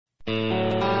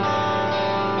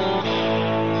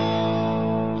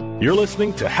You're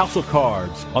listening to House of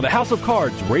Cards on the House of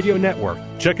Cards Radio Network.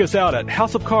 Check us out at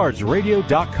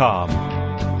houseofcardsradio.com.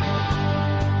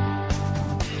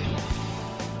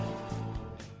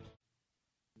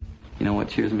 You know what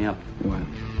cheers me up? What?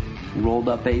 Rolled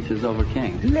up aces over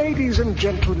kings. Ladies and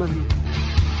gentlemen,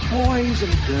 boys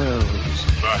and girls.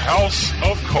 The House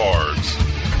of Cards.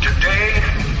 Today,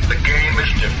 the game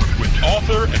is different. With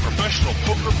author and professional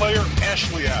poker player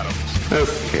Ashley Adams.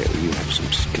 Okay, you have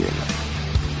some skill.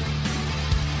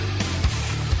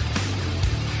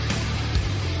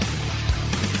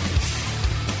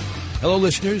 Hello,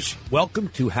 listeners. Welcome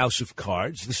to House of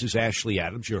Cards. This is Ashley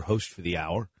Adams, your host for the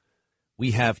hour.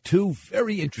 We have two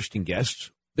very interesting guests.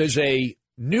 There's a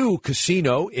new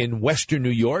casino in Western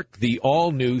New York, the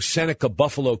all-new Seneca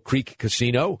Buffalo Creek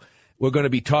Casino. We're going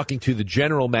to be talking to the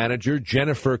general manager,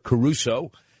 Jennifer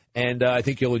Caruso, and I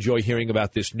think you'll enjoy hearing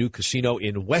about this new casino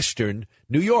in Western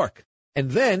New York.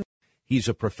 And then he's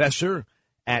a professor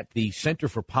at the Center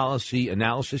for Policy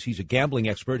Analysis. He's a gambling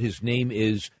expert. His name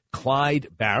is Clyde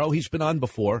Barrow. He's been on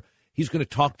before. He's going to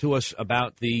talk to us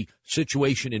about the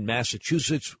situation in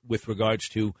Massachusetts with regards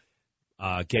to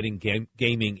getting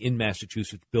gaming in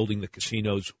Massachusetts, building the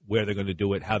casinos, where they're going to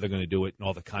do it, how they're going to do it, and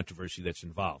all the controversy that's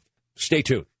involved. Stay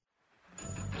tuned.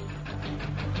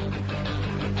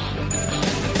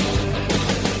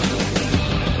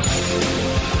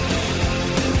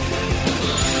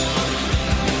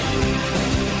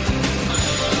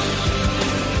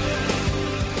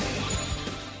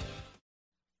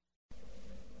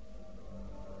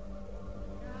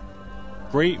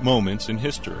 Great moments in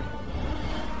history.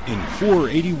 In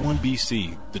 481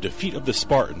 BC, the defeat of the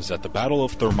Spartans at the Battle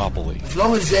of Thermopylae. As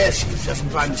long as Xerxes doesn't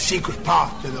find the secret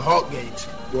path to the Hot Gates.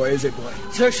 Boy, is it, boy.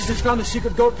 Xerxes has found the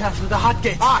secret goat path to the Hot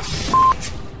Gates. Ah,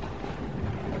 shit!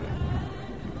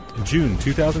 In June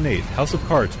 2008, House of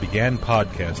Cards began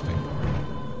podcasting.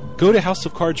 Go to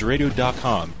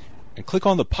houseofcardsradio.com and click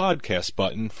on the podcast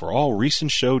button for all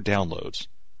recent show downloads.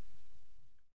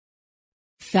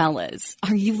 Fellas,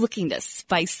 are you looking to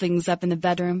spice things up in the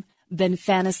bedroom? Been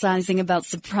fantasizing about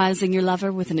surprising your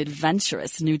lover with an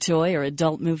adventurous new toy or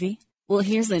adult movie? Well,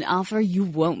 here's an offer you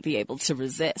won't be able to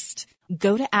resist.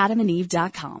 Go to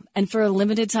adamandeve.com, and for a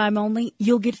limited time only,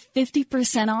 you'll get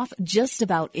 50% off just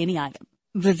about any item.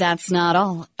 But that's not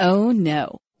all. Oh,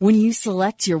 no. When you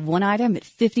select your one item at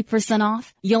 50%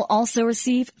 off, you'll also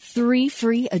receive 3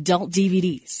 free adult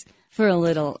DVDs for a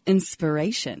little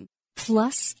inspiration.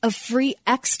 Plus, a free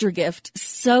extra gift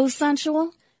so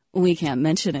sensual, we can't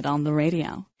mention it on the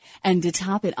radio. And to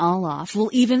top it all off, we'll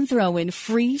even throw in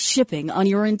free shipping on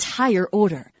your entire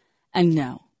order. And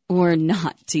no, we're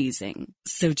not teasing.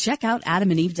 So check out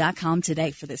adamandeve.com today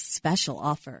for this special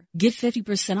offer. Get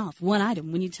 50% off one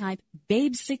item when you type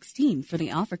BABE16 for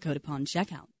the offer code upon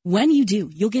checkout. When you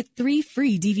do, you'll get 3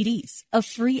 free DVDs, a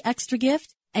free extra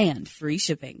gift, and free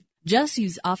shipping. Just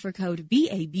use offer code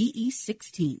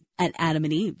BABE16 at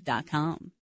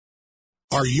adamandeve.com.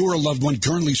 Are you or a loved one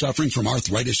currently suffering from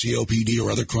arthritis, COPD,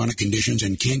 or other chronic conditions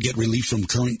and can't get relief from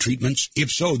current treatments?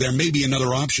 If so, there may be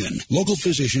another option. Local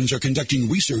physicians are conducting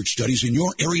research studies in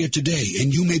your area today,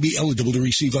 and you may be eligible to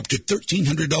receive up to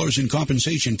 $1,300 in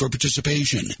compensation for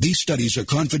participation. These studies are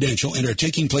confidential and are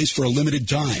taking place for a limited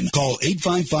time. Call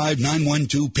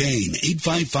 855-912-PAIN,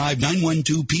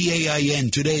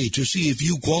 855-912-PAIN today to see if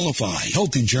you qualify.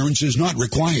 Health insurance is not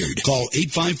required. Call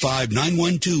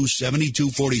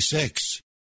 855-912-7246.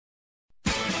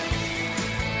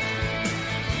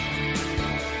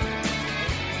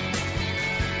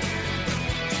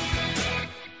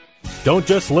 Don't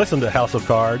just listen to House of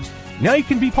Cards. Now you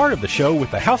can be part of the show with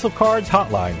the House of Cards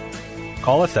hotline.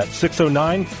 Call us at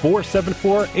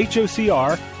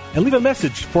 609-474-HOCR and leave a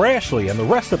message for Ashley and the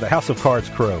rest of the House of Cards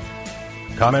crew.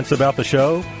 Comments about the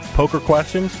show, poker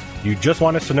questions, you just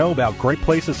want us to know about great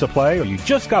places to play, or you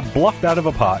just got bluffed out of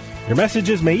a pot. Your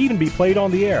messages may even be played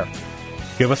on the air.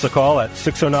 Give us a call at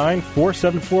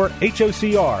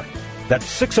 609-474-HOCR.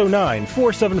 That's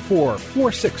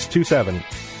 609-474-4627.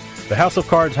 The House of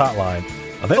Cards hotline,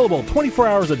 available 24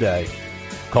 hours a day.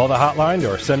 Call the hotline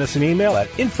or send us an email at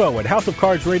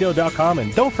info@houseofcardsradio.com,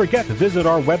 and don't forget to visit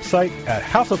our website at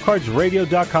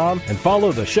houseofcardsradio.com and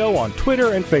follow the show on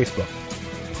Twitter and Facebook.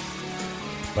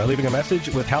 By leaving a message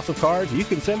with House of Cards, you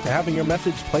consent to having your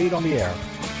message played on the air.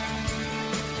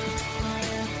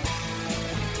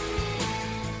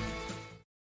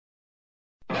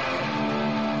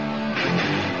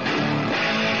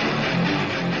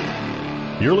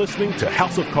 You're listening to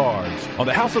House of Cards on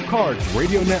the House of Cards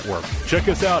Radio Network. Check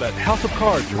us out at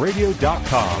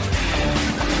houseofcardsradio.com.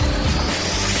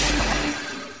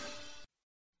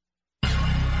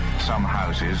 some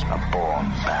houses are born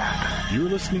bad. You're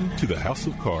listening to the House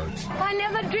of Cards. I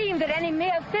never dreamed that any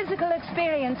mere physical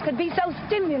experience could be so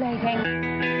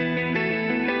stimulating.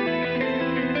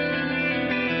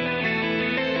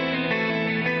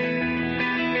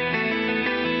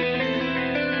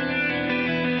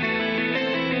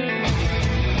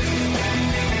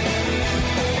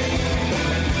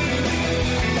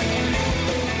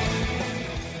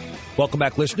 Welcome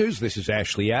back, listeners. This is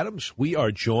Ashley Adams. We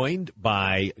are joined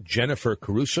by Jennifer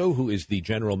Caruso, who is the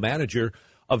general manager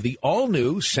of the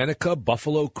all-new Seneca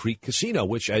Buffalo Creek Casino,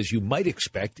 which, as you might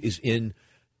expect, is in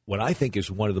what I think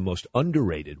is one of the most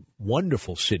underrated,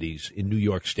 wonderful cities in New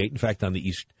York State. In fact, on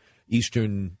the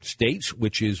eastern states,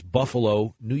 which is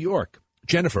Buffalo, New York.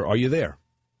 Jennifer, are you there?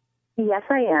 Yes,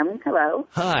 I am. Hello.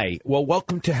 Hi. Well,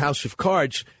 welcome to House of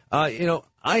Cards.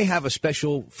 I have a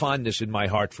special fondness in my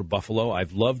heart for Buffalo.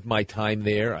 I've loved my time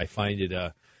there. I find it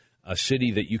a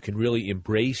city that you can really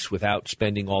embrace without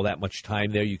spending all that much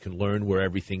time there. You can learn where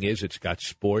everything is. It's got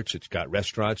sports. It's got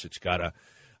restaurants. It's got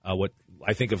what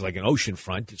I think of like an ocean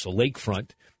front. It's a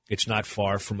lakefront. It's not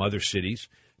far from other cities.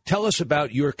 Tell us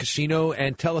about your casino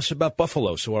and tell us about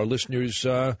Buffalo so our listeners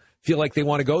feel like they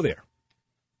want to go there.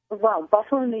 Well,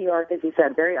 Buffalo, New York, as you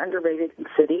said, very underrated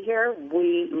city here.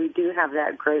 We do have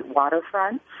that great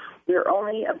waterfront. We're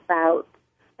only about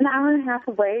an hour and a half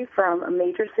away from a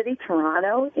major city,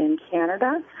 Toronto, in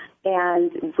Canada,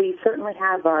 and we certainly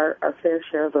have our fair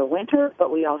share of the winter,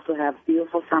 but we also have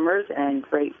beautiful summers and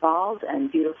great falls and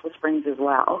beautiful springs as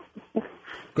well.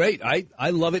 Great. I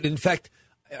love it. In fact,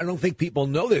 I don't think people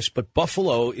know this, but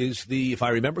Buffalo is if I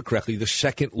remember correctly, the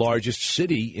second largest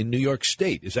city in New York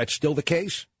State. Is that still the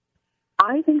case?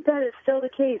 I think that is still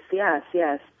the case, yes.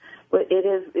 But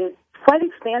it's quite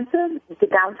expansive. The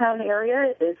downtown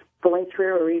area is going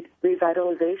through a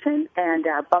revitalization, and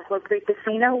Buffalo Creek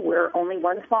Casino, we're only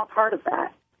one small part of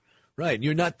that. Right.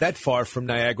 You're not that far from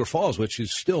Niagara Falls, which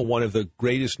is still one of the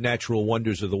greatest natural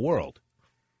wonders of the world.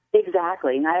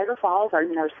 Exactly. Niagara Falls, our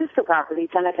sister property,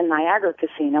 Seneca Niagara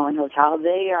Casino and Hotel,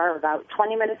 they are about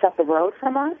 20 minutes up the road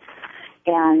from us.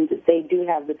 And they do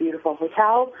have the beautiful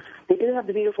hotel. They do have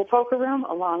the beautiful poker room,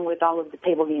 along with all of the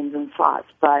table games and slots.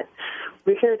 But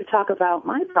we're here to talk about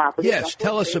my property. Yes,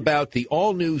 tell us about the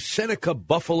all-new Seneca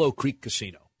Buffalo Creek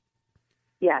Casino.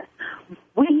 Yes.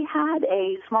 We had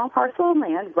a small parcel of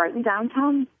land right in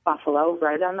downtown Buffalo,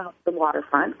 right on the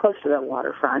waterfront, close to the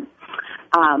waterfront,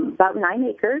 about 9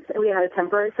 acres. We had a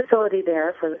temporary facility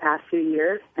there for the past few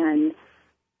years, and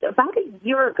about a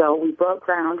year ago, we broke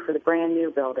ground for the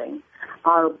brand-new building.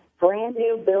 Our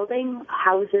brand-new building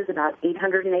houses about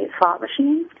 808 slot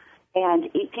machines and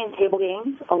 18 table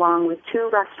games, along with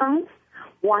 2 restaurants.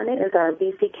 One is our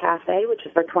BC Cafe, which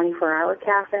is our 24-hour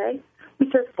cafe. We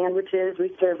serve sandwiches.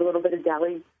 We serve a little bit of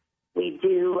deli. We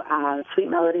do Sweet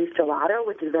Melodies Gelato,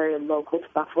 which is very local to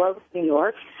Buffalo, New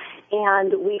York.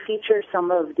 And we feature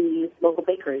some of the local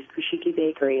bakeries. Fushiki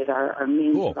Bakery is our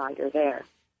main provider there.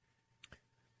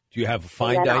 Do you have a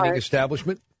fine dining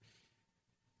establishment?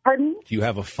 Pardon? Do you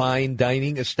have a fine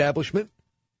dining establishment?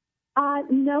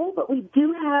 No, but we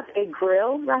do have a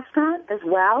grill restaurant as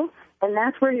well, and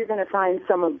that's where you're going to find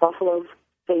some of Buffalo's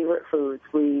favorite foods.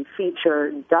 We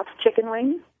feature Duff's chicken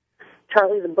wings,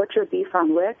 Charlie the Butcher beef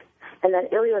on wick, and then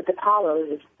Ilio de Palo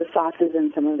is the sauces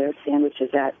and some of their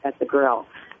sandwiches at the grill.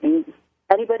 And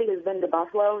anybody who's been to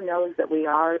Buffalo knows that we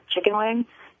are chicken wing,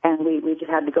 and we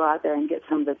just had to go out there and get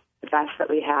some of the best that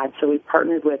we had. So we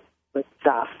partnered with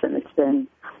Duff's, and it's been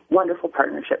a wonderful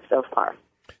partnership so far.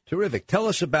 Terrific. Tell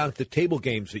us about the table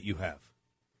games that you have.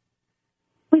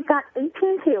 We've got 18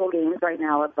 table games right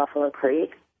now at Buffalo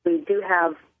Creek. We do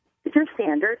have your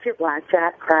standards, your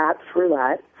blackjack, craps,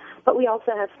 roulette, but we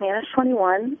also have Spanish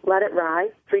 21, Let It Ride,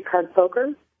 3-card poker,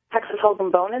 Texas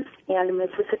Hold'em bonus, and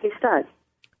Mississippi Stud.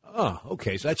 Oh,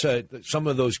 okay. So that's some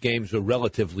of those games are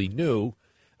relatively new.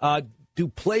 Do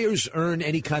players earn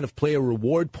any kind of player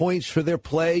reward points for their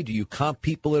play? Do you comp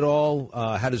people at all?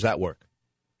 How does that work?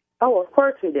 Oh, of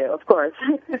course we do, of course.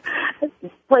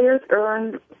 Players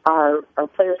earn our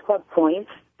Players Club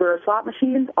points for our slot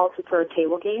machines, also for our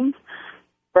table games.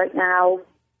 Right now,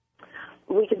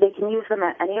 they can use them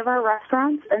at any of our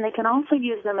restaurants, and they can also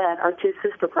use them at our 2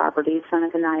 sister properties,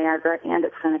 Seneca Niagara and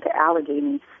at Seneca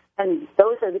Allegheny. And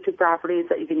those are the 2 properties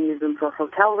that you can use them for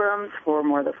hotel rooms, for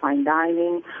more of the fine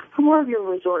dining, for more of your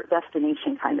resort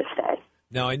destination kind of stay.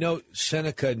 Now, I know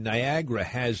Seneca Niagara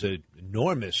has an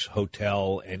enormous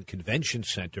hotel and convention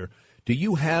center. Do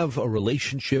you have a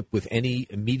relationship with any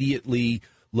immediately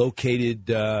located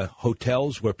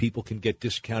hotels where people can get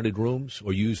discounted rooms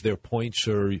or use their points?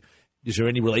 Or is there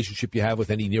any relationship you have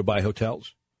with any nearby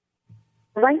hotels?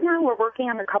 Right now, we're working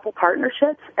on a couple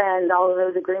partnerships, and all of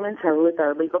those agreements are with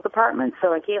our legal department,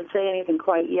 so I can't say anything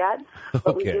quite yet.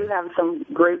 But we do have some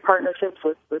great partnerships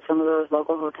with some of those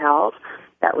local hotels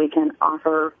that we can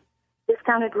offer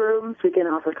discounted rooms, we can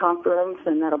offer comp rooms,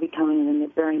 and that'll be coming in the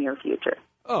very near future.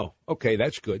 Oh, okay,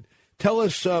 that's good. Tell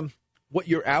us what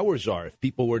your hours are. If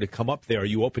people were to come up there, are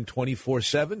you open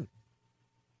 24/7?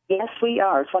 Yes, we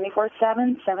are.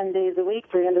 24/7, 7 days a week,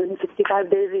 365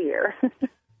 days a year.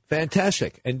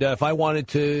 Fantastic. And if I wanted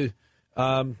to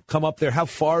come up there, how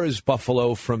far is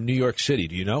Buffalo from New York City?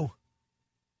 Do you know?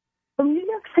 From New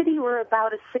York City, we're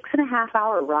about a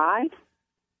 6.5-hour ride.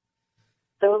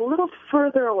 So a little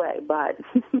further away, but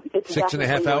it's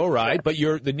 6.5-hour ride. But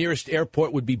the nearest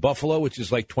airport would be Buffalo, which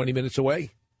is like 20 minutes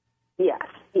away? Yes.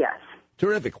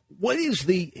 Terrific. What is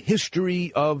the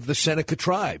history of the Seneca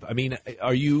tribe? I mean,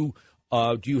 do you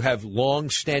have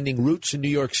long-standing roots in New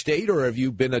York State, or have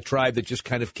you been a tribe that just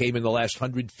kind of came in the last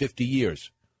 150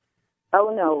 years? Oh,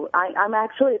 no. I'm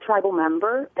actually a tribal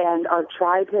member, and our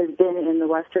tribe has been in the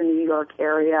western New York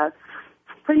area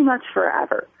pretty much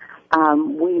forever.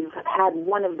 We've had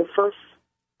one of the first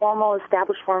formal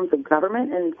established forms of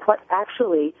government, and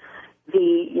actually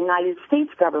the United States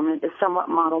government is somewhat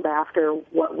modeled after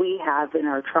what we have in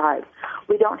our tribe.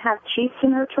 We don't have chiefs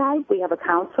in our tribe. We have a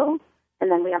council,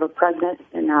 and then we have a president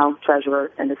and now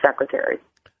treasurer and a secretary.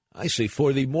 I see.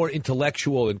 For the more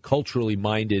intellectual and culturally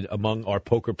minded among our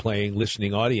poker-playing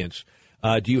listening audience,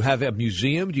 do you have a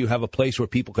museum? Do you have a place where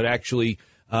people could actually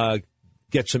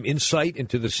get some insight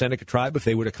into the Seneca tribe if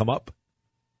they were to come up?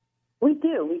 We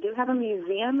do. We do have a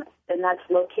museum, and that's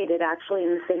located actually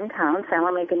in the same town, San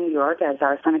Lorenzo, New York, as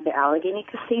our Seneca Allegheny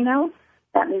Casino.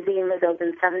 That museum is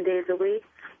open 7 days a week.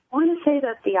 I want to say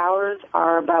that the hours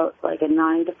are about like a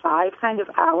 9 to 5 kind of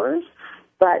hours,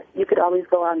 but you could always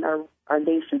go on our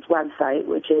nation's website,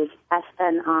 which is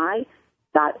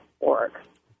sni.org.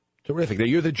 Terrific. Now,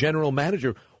 you're the general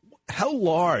manager. How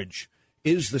large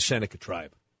is the Seneca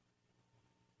tribe?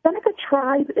 Seneca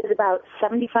tribe is about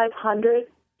 7,500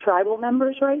 tribal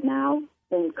members right now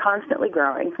and constantly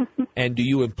growing. And do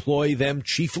you employ them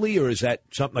chiefly, or is that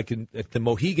something like at the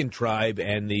Mohegan tribe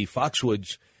and the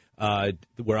Foxwoods,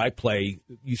 where I play,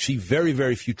 you see very,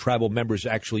 very few tribal members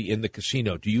actually in the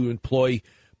casino. Do you employ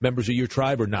members of your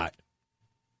tribe or not?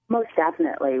 Most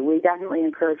definitely. We definitely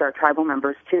encourage our tribal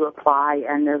members to apply,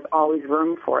 and there's always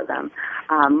room for them.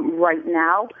 Right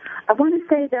now, I want to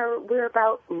say we're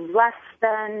about less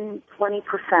than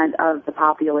 20% of the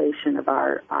population of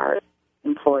our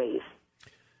employees.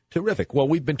 Terrific. Well,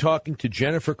 we've been talking to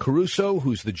Jennifer Caruso,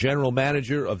 who's the general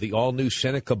manager of the all-new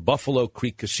Seneca Buffalo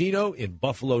Creek Casino in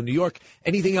Buffalo, New York.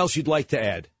 Anything else you'd like to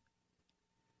add?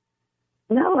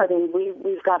 No, I mean,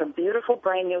 we've got a beautiful,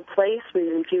 brand-new place.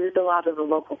 We've infused a lot of the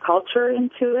local culture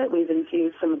into it. We've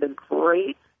infused some of the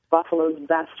great Buffalo's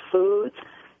best foods,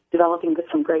 developing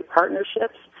some great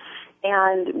partnerships.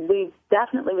 And we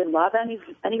definitely would love any of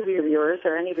your viewers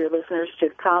or any of your listeners to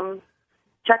come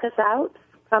check us out.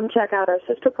 Come check out our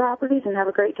sister properties and have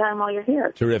a great time while you're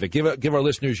here. Terrific. Give our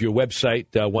listeners your website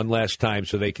one last time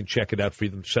so they can check it out for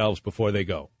themselves before they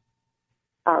go.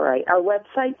 All right. Our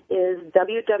website is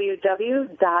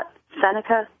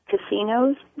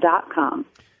www.senecacasinos.com.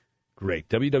 Great.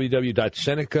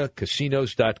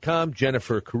 www.senecacasinos.com.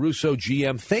 Jennifer Caruso,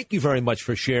 GM, thank you very much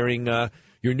for sharing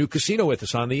your new casino with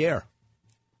us on the air.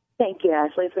 Thank you,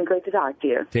 Ashley. It's been great to talk to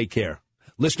you. Take care.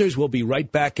 Listeners, we'll be right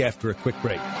back after a quick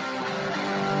break.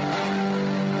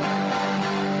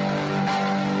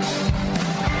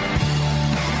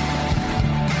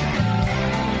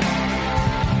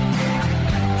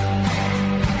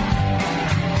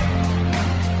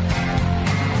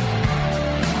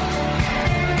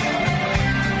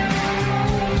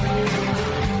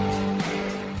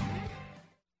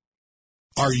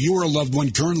 Are you or a loved one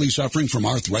currently suffering from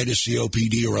arthritis,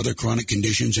 COPD, or other chronic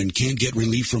conditions and can't get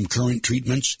relief from current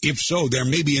treatments? If so, there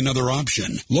may be another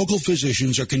option. Local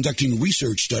physicians are conducting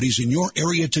research studies in your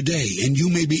area today, and you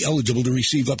may be eligible to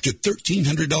receive up to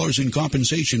 $1,300 in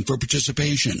compensation for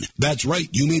participation. That's right,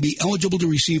 you may be eligible to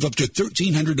receive up to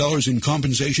 $1,300 in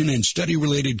compensation and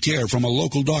study-related care from a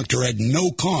local doctor at no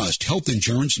cost, health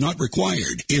insurance not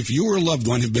required. If you or a loved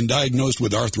one have been diagnosed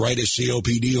with arthritis,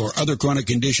 COPD, or other chronic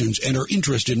conditions and are interested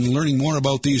interested in learning more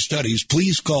about these studies,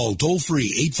 please call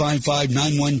toll-free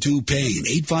 855-912-PAIN,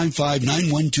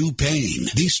 855-912-PAIN.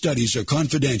 These studies are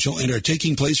confidential and are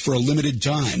taking place for a limited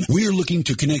time. We are looking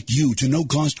to connect you to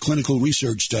no-cost clinical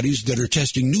research studies that are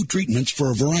testing new treatments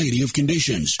for a variety of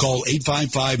conditions. Call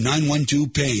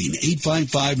 855-912-PAIN,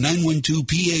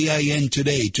 855-912-PAIN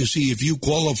today to see if you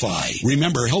qualify.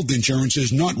 Remember, health insurance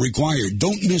is not required.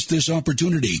 Don't miss this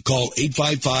opportunity. Call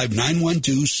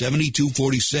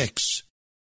 855-912-7246.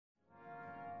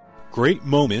 Great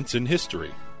moments in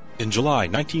history. In July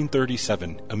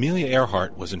 1937, Amelia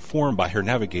Earhart was informed by her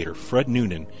navigator, Fred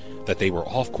Noonan, that they were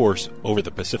off course over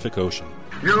the Pacific Ocean.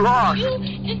 You're lost! You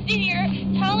just sit here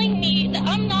telling me that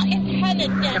I'm not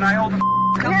intelligent. Can I hold the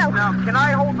gun? No. Can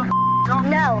I hold the gun?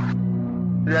 No.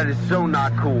 That is so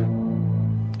not cool.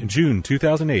 In June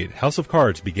 2008, House of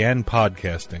Cards began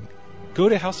podcasting. Go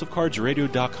to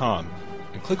houseofcardsradio.com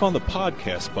and click on the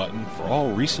podcast button for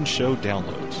all recent show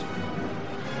downloads.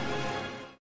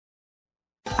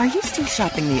 Are you still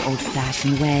shopping the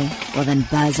old-fashioned way? Well, then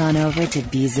buzz on over to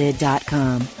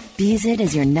Bzid.com. Bzid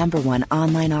is your #1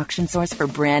 online auction source for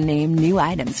brand name new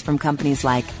items from companies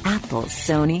like Apple,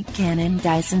 Sony, Canon,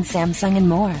 Dyson, Samsung, and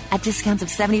more at discounts of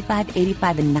 75%,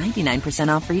 85%, and 99%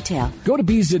 off retail. Go to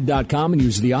Bzid.com and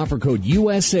use the offer code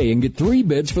USA and get 3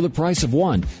 bids for the price of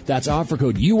 1. That's offer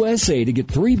code USA to get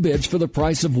 3 bids for the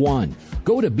price of 1.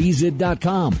 Go to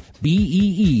Bzid.com,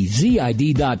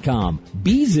 Beezid.com,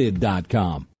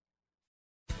 Bzid.com.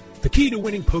 The key to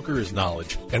winning poker is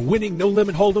knowledge, and Winning No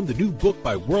Limit Hold'em, the new book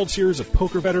by World Series of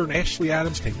Poker veteran Ashley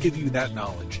Adams, can give you that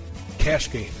knowledge.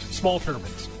 Cash games, small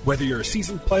tournaments. Whether you're a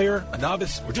seasoned player, a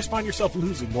novice, or just find yourself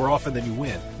losing more often than you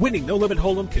win, Winning No Limit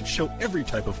Hold'em can show every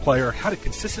type of player how to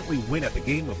consistently win at the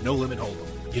game of No Limit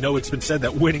Hold'em. You know, it's been said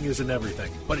that winning isn't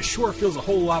everything, but it sure feels a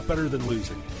whole lot better than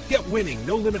losing. Get Winning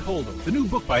No Limit Hold'em, the new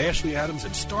book by Ashley Adams,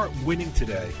 and start winning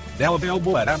today. Now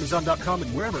available at Amazon.com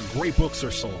and wherever great books are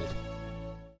sold.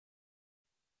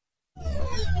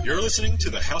 You're listening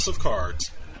to the House of Cards.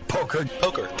 Poker.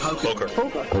 Poker. Poker. Poker.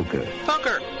 Poker. Poker.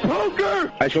 Poker.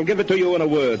 Poker! I shall give it to you in a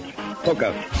word.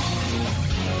 Poker.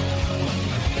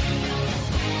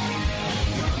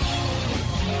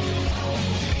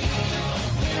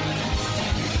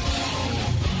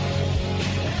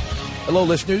 Hello,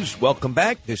 listeners. Welcome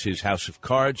back. This is House of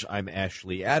Cards. I'm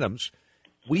Ashley Adams.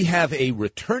 We have a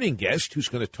returning guest who's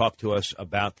going to talk to us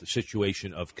about the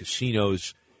situation of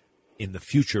casinos in the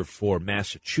future for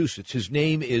Massachusetts. His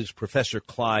name is Professor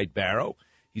Clyde Barrow.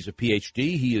 He's a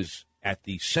Ph.D. He is at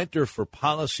the Center for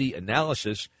Policy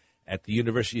Analysis at the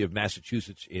University of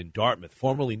Massachusetts in Dartmouth,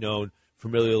 formerly known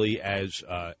familiarly as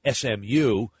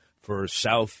SMU for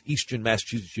Southeastern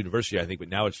Massachusetts University, I think, but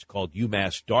now it's called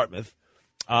UMass Dartmouth.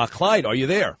 Clyde, are you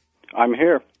there? I'm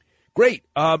here. Great.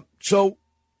 So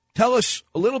tell us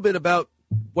a little bit about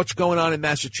what's going on in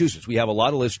Massachusetts. We have a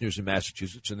lot of listeners in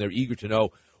Massachusetts, and they're eager to know,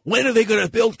 when are they going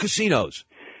to build casinos?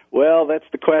 Well, that's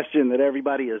the question that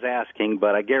everybody is asking,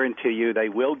 but I guarantee you they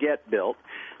will get built.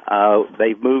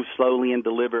 They've moved slowly and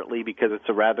deliberately because it's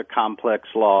a rather complex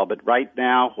law, but right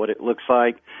now what it looks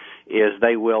like is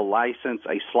they will license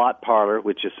a slot parlor,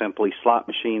 which is simply slot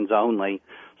machines only,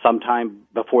 sometime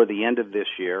before the end of this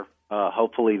year.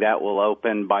 Hopefully that will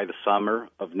open by the summer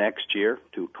of next year,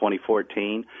 to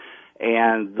 2014.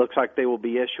 And looks like they will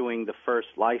be issuing the first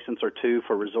license or two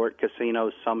for resort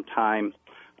casinos sometime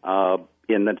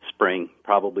in the spring,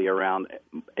 probably around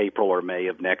April or May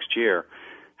of next year.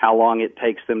 How long it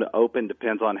takes them to open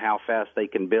depends on how fast they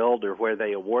can build or where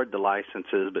they award the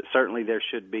licenses, but certainly there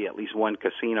should be at least one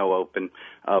casino open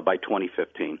by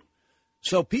 2015.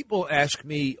 So people ask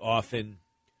me often,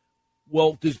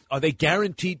 well, are they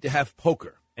guaranteed to have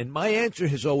poker? And my answer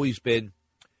has always been,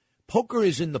 poker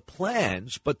is in the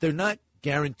plans, but they're not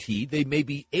guaranteed. They may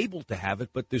be able to have it,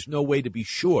 but there's no way to be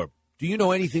sure. Do you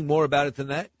know anything more about it than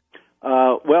that?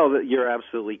 Well, you're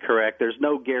absolutely correct. There's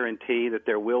no guarantee that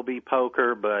there will be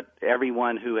poker, but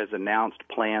everyone who has announced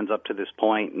plans up to this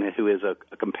point and who is a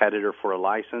competitor for a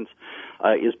license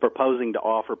is proposing to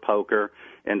offer poker.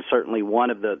 And certainly one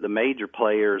of the major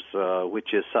players,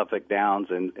 which is Suffolk Downs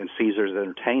and Caesars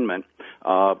Entertainment,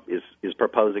 is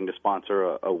proposing to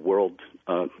sponsor a world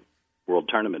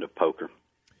tournament of poker.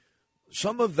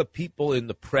 Some of the people in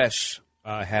the press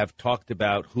have talked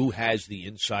about who has the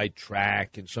inside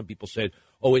track, and some people said,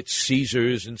 oh, it's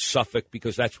Caesars and Suffolk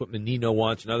because that's what Menino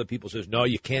wants, and other people says, no,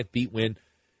 you can't beat Wynn.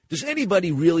 Does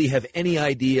anybody really have any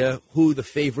idea who the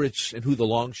favorites and who the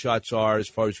long shots are as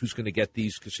far as who's going to get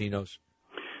these casinos?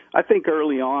 I think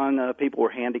early on people were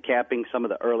handicapping some of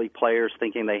the early players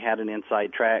thinking they had an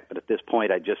inside track, but at this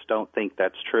point I just don't think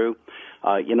that's true.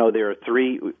 There are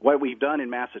three. What we've done in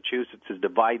Massachusetts is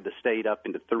divide the state up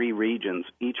into three regions.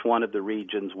 Each one of the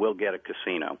regions will get a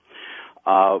casino.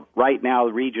 Right now,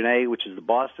 Region A, which is the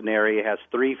Boston area, has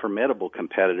three formidable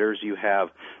competitors. You have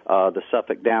the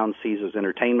Suffolk Downs Caesars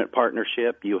Entertainment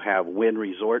Partnership. You have Wynn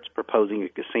Resorts proposing a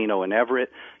casino in Everett.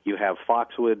 You have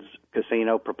Foxwoods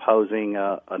Casino proposing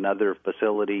another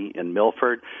facility in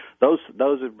Milford. Those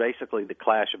are basically the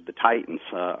clash of the titans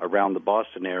around the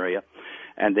Boston area.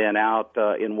 And then out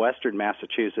in western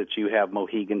Massachusetts, you have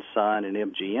Mohegan Sun and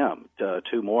MGM,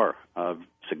 two more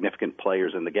significant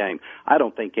players in the game. I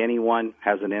don't think anyone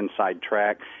has an inside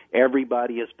track.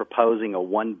 Everybody is proposing a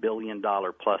 $1 billion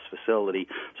plus facility,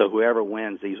 so whoever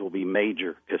wins, these will be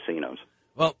major casinos.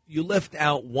 Well, you left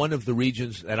out one of the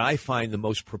regions that I find the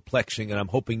most perplexing, and I'm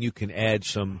hoping you can add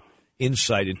some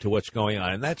insight into what's going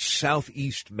on, and that's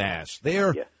Southeast Mass.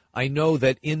 There, yeah. I know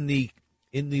that in the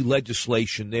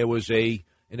legislation there was an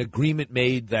agreement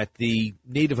made that the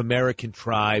Native American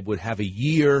tribe would have a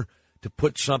year to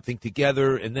put something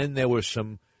together, and then there was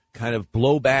some kind of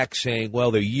blowback saying,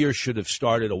 well, their year should have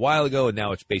started a while ago, and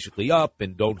now it's basically up,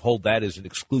 and don't hold that as an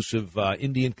exclusive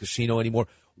Indian casino anymore.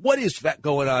 What is that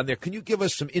going on there? Can you give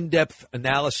us some in-depth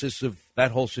analysis of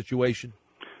that whole situation?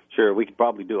 Sure. We could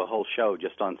probably do a whole show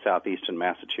just on southeastern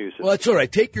Massachusetts. Well, that's all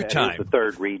right. Take your time. It's the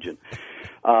third region.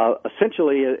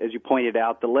 Essentially, as you pointed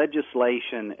out, the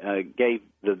legislation gave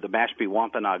the Mashpee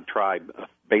Wampanoag tribe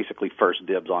basically first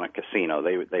dibs on a casino.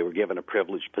 They were given a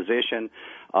privileged position.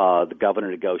 The governor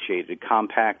negotiated a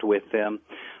compact with them.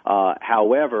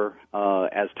 However,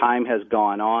 as time has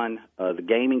gone on, the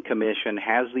Gaming Commission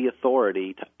has the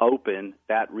authority to open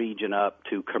that region up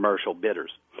to commercial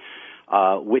bidders.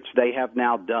 Which they have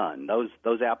now done.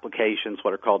 Those applications,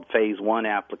 what are called Phase 1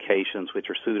 applications, which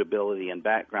are suitability and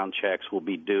background checks, will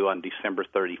be due on December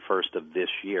 31st of this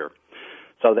year.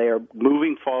 So they are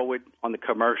moving forward on the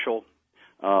commercial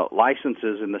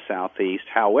licenses in the Southeast.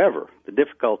 However, the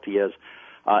difficulty is,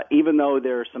 even though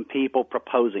there are some people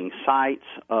proposing sites,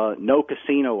 no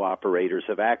casino operators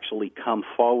have actually come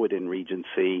forward in Region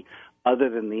C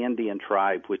other than the Indian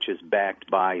tribe, which is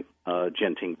backed by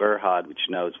Genting Berhad, which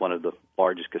you know is one of the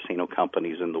largest casino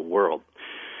companies in the world.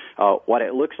 What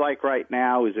it looks like right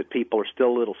now is that people are still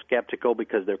a little skeptical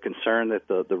because they're concerned that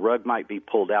the rug might be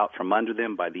pulled out from under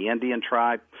them by the Indian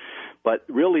tribe. But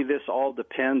really this all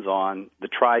depends on the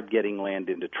tribe getting land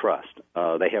into trust.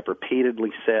 They have repeatedly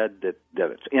said that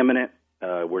it's imminent.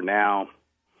 We're now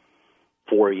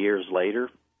 4 years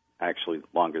later. Actually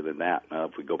longer than that,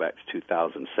 if we go back to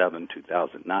 2007,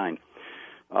 2009.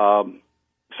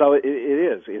 So it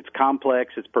is. It's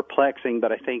complex. It's perplexing,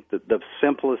 but I think that the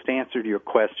simplest answer to your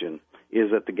question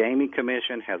is that the Gaming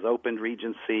Commission has opened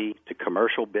Region C to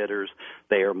commercial bidders.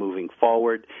 They are moving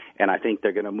forward, and I think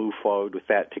they're going to move forward with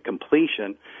that to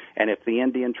completion. And if the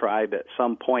Indian tribe at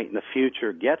some point in the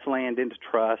future gets land into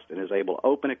trust and is able to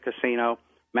open a casino,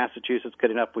 Massachusetts could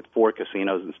end up with 4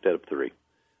 casinos instead of 3.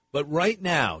 But right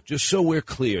now, just so we're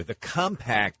clear, the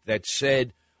compact that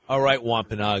said, all right,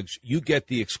 Wampanoags, you get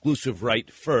the exclusive right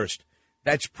first,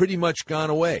 that's pretty much gone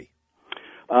away.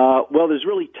 Well, there's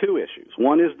really 2 issues.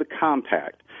 One is the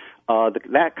compact.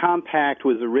 That compact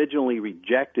was originally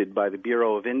rejected by the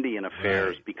Bureau of Indian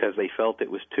Affairs because they felt it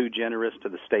was too generous to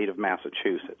the state of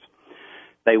Massachusetts.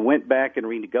 They went back and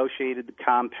renegotiated the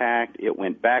compact. It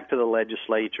went back to the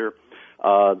legislature.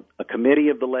 A committee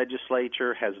of the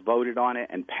legislature has voted on it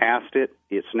and passed it.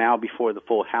 It's now before the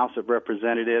full House of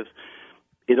Representatives.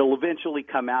 It'll eventually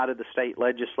come out of the state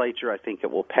legislature. I think it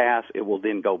will pass. It will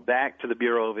then go back to the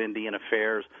Bureau of Indian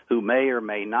Affairs, who may or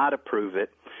may not approve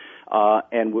it.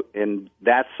 And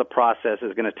that's a process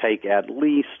that's going to take at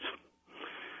least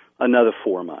another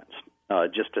 4 months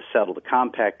just to settle the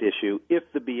compact issue if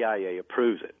the BIA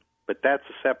approves it. But that's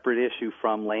a separate issue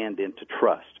from land into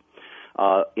trust.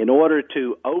 In order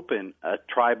to open a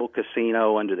tribal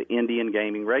casino under the Indian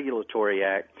Gaming Regulatory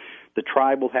Act, the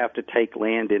tribe will have to take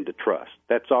land into trust.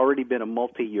 That's already been a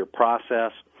multi-year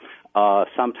process.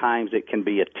 Sometimes it can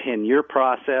be a 10-year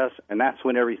process, and that's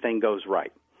when everything goes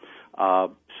right.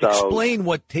 Explain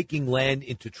what taking land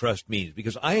into trust means,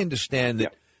 because I understand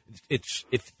that it's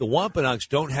if the Wampanoags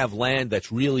don't have land that's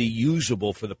really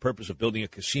usable for the purpose of building a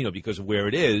casino because of where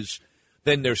it is,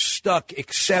 then they're stuck,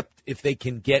 except if they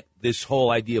can get this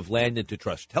whole idea of land into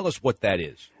trust. Tell us what that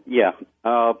is. Yeah.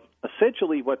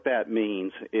 Essentially what that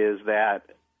means is that,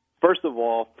 first of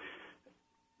all,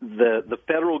 the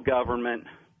federal government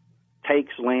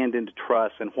takes land into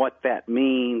trust, and what that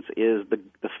means is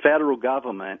the federal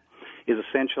government is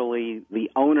essentially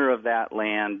the owner of that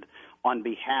land on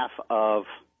behalf of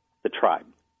the tribe.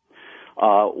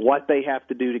 What they have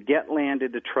to do to get land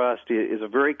into trust is a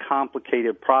very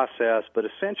complicated process, but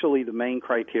essentially the main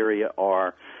criteria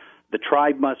are the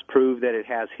tribe must prove that it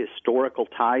has historical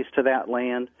ties to that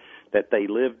land, that they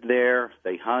lived there,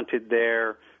 they hunted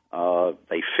there,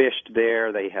 they fished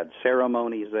there, they had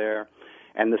ceremonies there.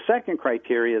 And the second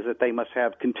criteria is that they must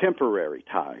have contemporary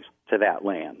ties to that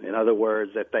land. In other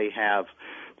words, that they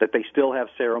still have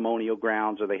ceremonial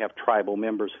grounds or they have tribal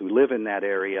members who live in that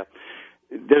area.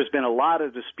 There's been a lot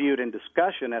of dispute and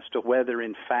discussion as to whether,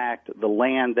 in fact, the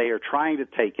land they are trying to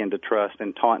take into trust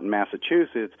in Taunton,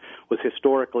 Massachusetts, was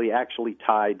historically actually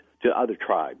tied to other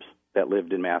tribes that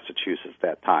lived in Massachusetts at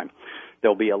that time.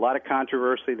 There'll be a lot of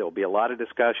controversy. There'll be a lot of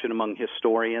discussion among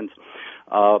historians.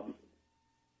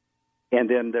 And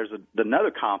then there's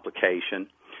another complication,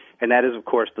 and that is, of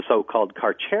course, the so-called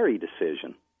Carcieri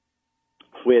decision,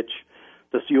 which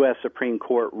the U.S. Supreme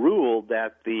Court ruled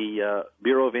that the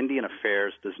Bureau of Indian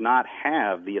Affairs does not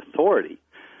have the authority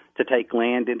to take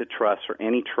land into trust for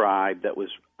any tribe that was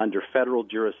under federal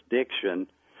jurisdiction,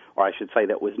 or I should say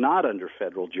that was not under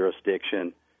federal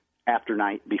jurisdiction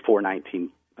before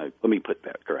 19. Let me put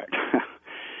that correct.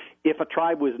 If a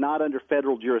tribe was not under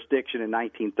federal jurisdiction in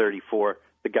 1934,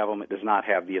 the government does not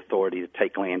have the authority to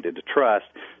take land into trust,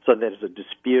 so there's a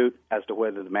dispute as to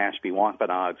whether the Mashpee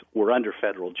Wampanoags were under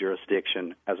federal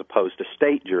jurisdiction as opposed to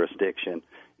state jurisdiction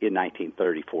in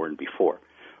 1934 and before.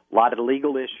 A lot of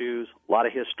legal issues, a lot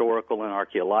of historical and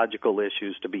archaeological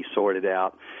issues to be sorted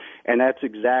out, and that's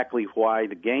exactly why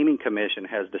the Gaming Commission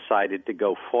has decided to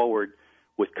go forward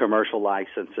with commercial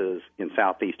licenses in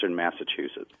southeastern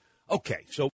Massachusetts. Okay,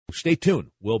 so stay tuned.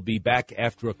 We'll be back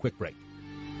after a quick break.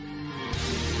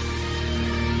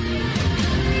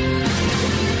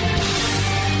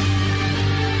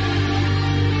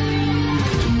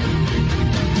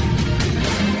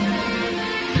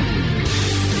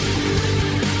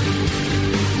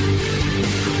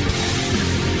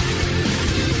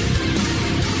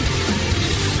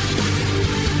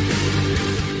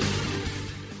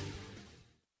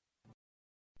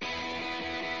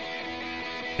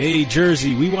 Hey,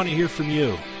 Jersey, we want to hear from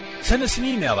you. Send us an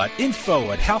email at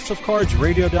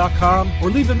info@houseofcardsradio.com or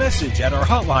leave a message at our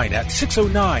hotline at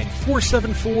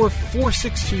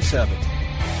 609-474-4627.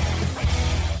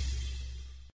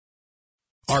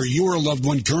 Are you or a loved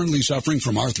one currently suffering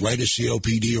from arthritis,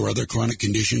 COPD, or other chronic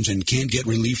conditions and can't get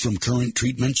relief from current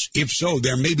treatments? If so,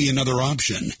 there may be another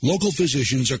option. Local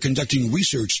physicians are conducting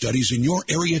research studies in your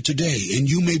area today, and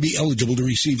you may be eligible to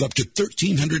receive up to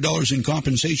 $1,300 in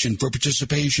compensation for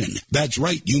participation. That's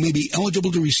right, you may be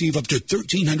eligible to receive up to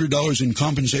 $1,300 in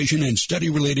compensation and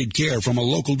study-related care from a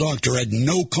local doctor at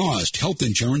no cost, health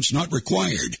insurance not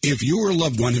required. If you or a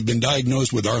loved one have been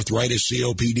diagnosed with arthritis,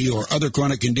 COPD, or other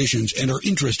chronic conditions and are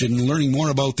interested in learning more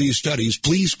about these studies,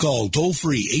 please call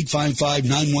toll-free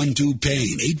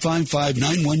 855-912-PAIN,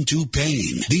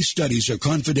 855-912-PAIN. These studies are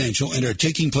confidential and are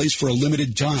taking place for a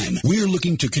limited time. We're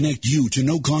looking to connect you to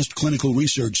no-cost clinical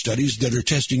research studies that are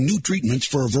testing new treatments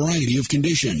for a variety of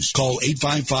conditions. Call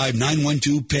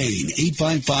 855-912-PAIN,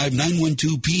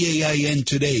 855-912-PAIN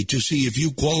today to see if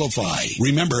you qualify.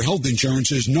 Remember, health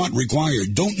insurance is not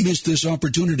required. Don't miss this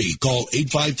opportunity. Call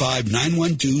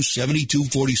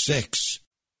 855-912-7246.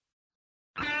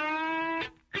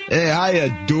 Hey, how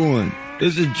you doing?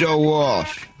 This is Joe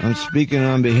Walsh. I'm speaking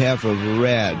on behalf of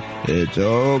RAD. It's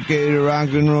okay to rock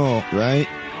and roll, right?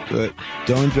 But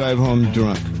don't drive home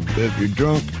drunk. If you're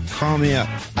drunk, call me up.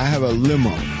 I have a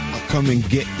limo. I'll come and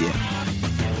get you.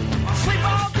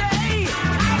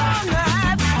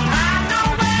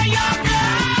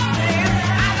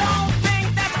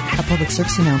 A public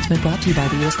service announcement brought to you by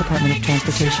the U.S. Department of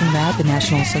Transportation, RAD, the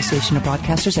National Association of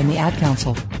Broadcasters, and the Ad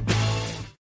Council.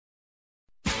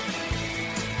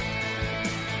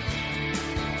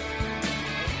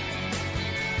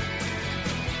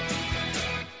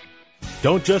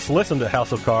 Don't just listen to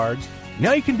House of Cards.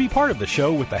 Now you can be part of the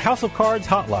show with the House of Cards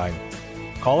hotline.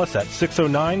 Call us at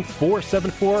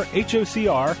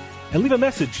 609-474-HOCR and leave a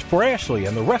message for Ashley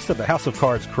and the rest of the House of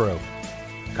Cards crew.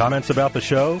 Comments about the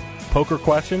show, poker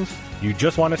questions, you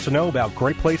just want us to know about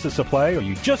great places to play, or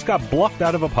you just got bluffed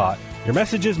out of a pot, your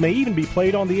messages may even be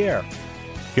played on the air.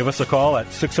 Give us a call at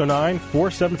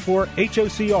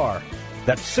 609-474-HOCR.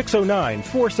 That's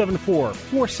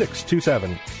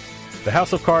 609-474-4627. The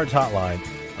House of Cards hotline,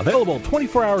 available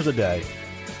 24 hours a day.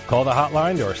 Call the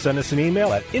hotline or send us an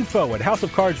email at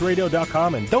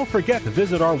info@houseofcardsradio.com, and don't forget to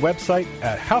visit our website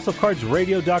at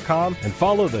houseofcardsradio.com and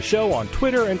follow the show on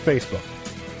Twitter and Facebook.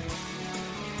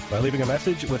 By leaving a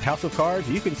message with House of Cards,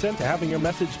 you consent to having your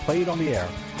message played on the air.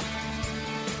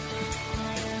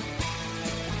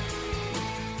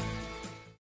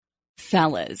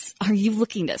 Fellas, are you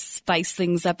looking to spice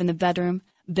things up in the bedroom?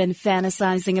 Been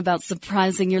fantasizing about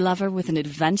surprising your lover with an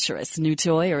adventurous new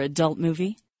toy or adult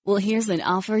movie? Well, here's an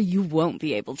offer you won't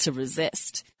be able to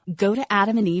resist. Go to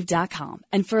adamandeve.com,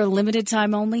 and for a limited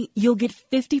time only, you'll get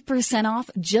 50% off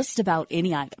just about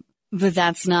any item. But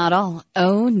that's not all.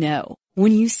 Oh, no.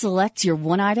 When you select your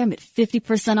one item at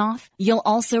 50% off, you'll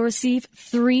also receive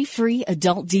 3 free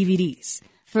adult DVDs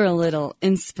for a little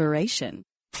inspiration.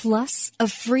 Plus, a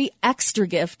free extra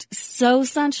gift so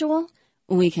sensual,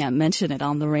 we can't mention it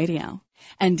on the radio.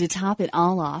 And to top it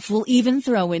all off, we'll even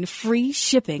throw in free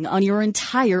shipping on your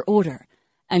entire order.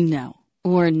 And no,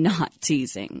 we're not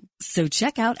teasing. So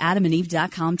check out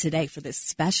adamandeve.com today for this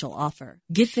special offer.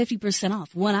 Get 50%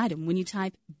 off one item when you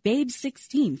type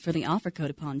BABE16 for the offer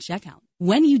code upon checkout.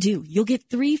 When you do, you'll get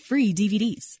 3 free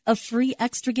DVDs, a free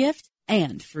extra gift,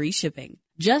 and free shipping.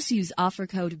 Just use offer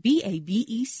code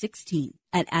BABE16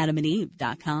 at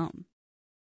adamandeve.com.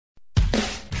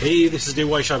 Hey, this is Dave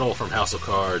Weishuttle from House of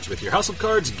Cards with your House of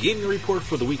Cards gaming report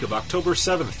for the week of October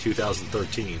 7th,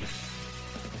 2013.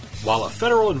 While a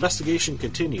federal investigation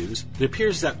continues, it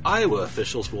appears that Iowa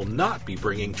officials will not be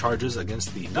bringing charges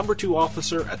against the number 2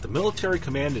 officer at the military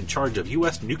command in charge of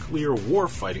U.S. nuclear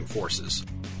warfighting forces.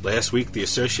 Last week, the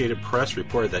Associated Press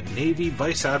reported that Navy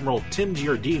Vice Admiral Tim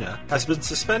Giardina has been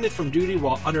suspended from duty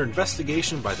while under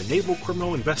investigation by the Naval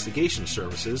Criminal Investigation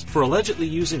Services for allegedly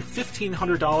using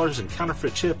 $1,500 in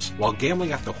counterfeit chips while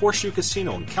gambling at the Horseshoe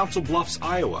Casino in Council Bluffs,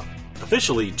 Iowa.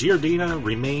 Officially, Giardina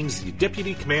remains the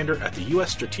deputy commander at the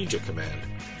U.S. Strategic Command.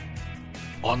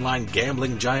 Online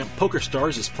gambling giant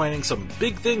PokerStars is planning some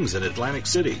big things in Atlantic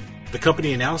City. The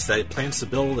company announced that it plans to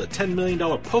build a $10 million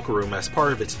poker room as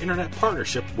part of its internet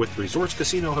partnership with Resorts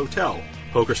Casino Hotel.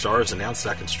 PokerStars announced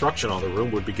that construction on the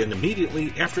room would begin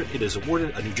immediately after it is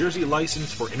awarded a New Jersey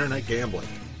license for internet gambling.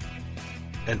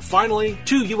 And finally,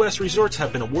 2 U.S. resorts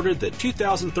have been awarded the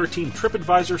 2013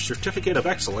 TripAdvisor Certificate of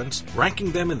Excellence,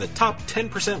 ranking them in the top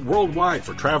 10% worldwide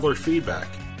for traveler feedback.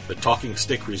 The Talking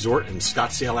Stick Resort in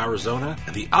Scottsdale, Arizona,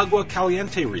 and the Agua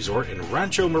Caliente Resort in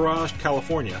Rancho Mirage,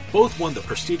 California, both won the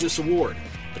prestigious award.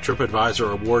 The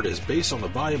TripAdvisor award is based on the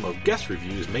volume of guest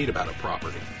reviews made about a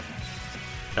property.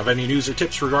 Have any news or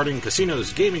tips regarding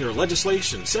casinos, gaming, or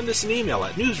legislation? Send us an email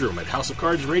at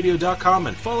newsroom@houseofcardsradio.com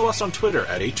and follow us on Twitter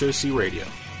at HOC Radio.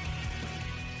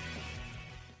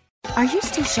 Are you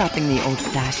still shopping the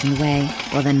old-fashioned way?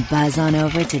 Well, then buzz on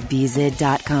over to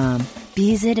BZID.com.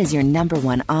 BZID is your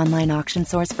 #1 online auction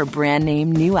source for brand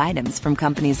name new items from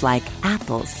companies like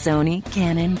Apple, Sony,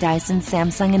 Canon, Dyson,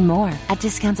 Samsung, and more at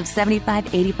discounts of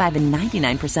 75%, 85%, and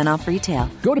 99% off retail.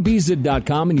 Go to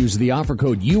BZID.com and use the offer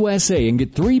code USA and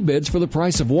get 3 bids for the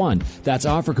price of 1. That's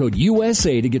offer code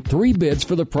USA to get 3 bids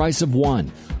for the price of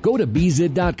 1. Go to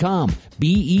BZID.com,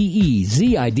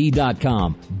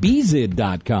 BEEZID.com,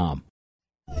 BZID.com.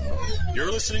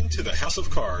 You're listening to the House of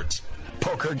Cards.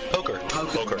 Poker. Poker.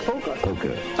 Poker. Poker.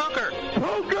 Poker. Poker.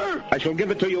 Poker. I shall give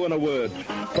it to you in a word.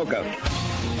 Poker.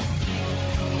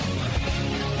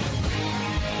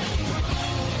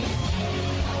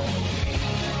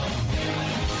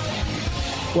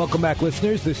 Welcome back,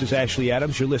 listeners. This is Ashley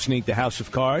Adams. You're listening to House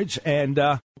of Cards, and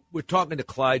we're talking to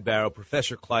Clyde Barrow,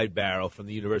 Professor Clyde Barrow from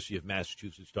the University of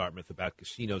Massachusetts, Dartmouth, about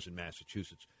casinos in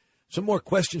Massachusetts. Some more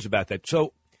questions about that.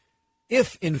 So,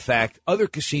 if, in fact, other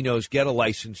casinos get a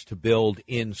license to build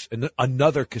in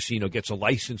another casino gets a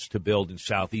license to build in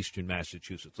southeastern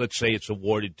Massachusetts, let's say it's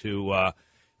awarded to,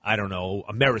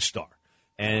 Ameristar,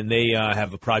 and they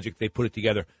have a project, they put it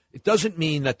together. It doesn't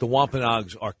mean that the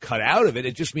Wampanoags are cut out of it.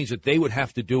 It just means that they would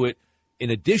have to do it in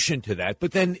addition to that.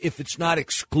 But then if it's not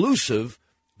exclusive,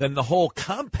 then the whole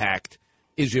compact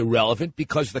is irrelevant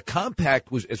because the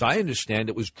compact was, as I understand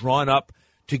it, was drawn up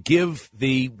to give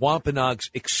the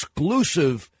Wampanoags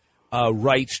exclusive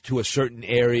rights to a certain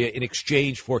area in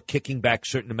exchange for kicking back a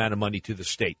certain amount of money to the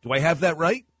state. Do I have that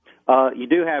right? You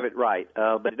do have it right,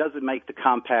 but it doesn't make the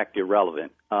compact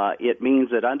irrelevant. It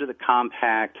means that under the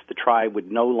compact, the tribe would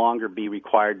no longer be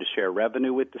required to share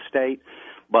revenue with the state,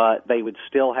 but they would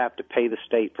still have to pay the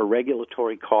state for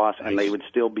regulatory costs, and they would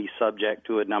still be subject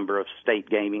to a number of state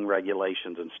gaming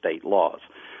regulations and state laws.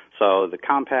 So the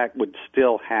compact would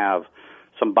still have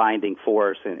some binding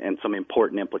force and some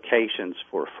important implications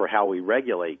for how we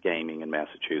regulate gaming in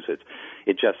Massachusetts.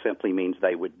 It just simply means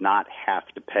they would not have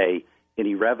to pay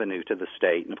any revenue to the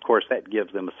state. And, of course, that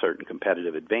gives them a certain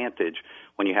competitive advantage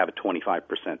when you have a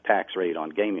 25% tax rate on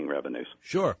gaming revenues.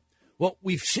 Sure. Well,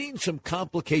 we've seen some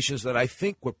complications that I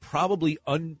think were probably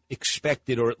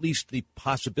unexpected, or at least the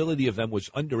possibility of them was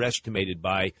underestimated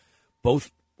by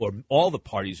both or all the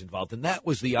parties involved, and that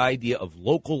was the idea of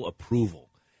local approval.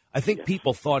 I think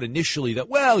people thought initially that,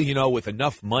 well, with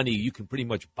enough money, you can pretty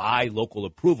much buy local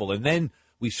approval. And then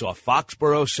we saw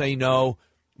Foxborough say no.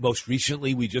 Most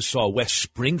recently, we just saw West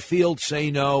Springfield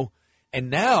say no. And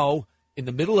now, in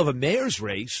the middle of a mayor's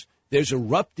race, there's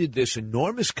erupted this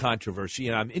enormous controversy,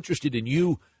 and I'm interested in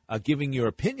you giving your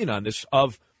opinion on this,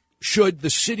 of should the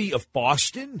city of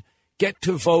Boston get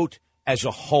to vote as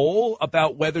a whole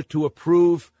about whether to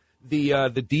approve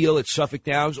the deal at Suffolk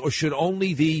Downs, or should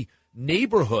only the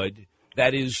neighborhood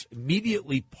that is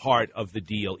immediately part of the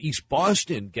deal, East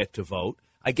Boston, get to vote?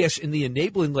 I guess in the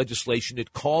enabling legislation,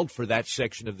 it called for that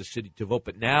section of the city to vote,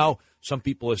 but now some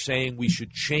people are saying we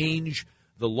should change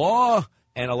the law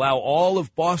and allow all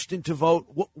of Boston to vote.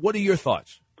 What are your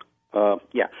thoughts?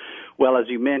 Yeah. Well, as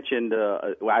you mentioned,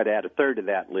 I'd add a third to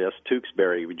that list.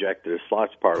 Tewksbury rejected a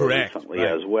slots parlor recently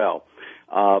as well.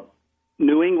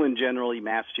 New England generally,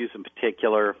 Massachusetts in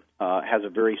particular, has a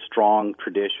very strong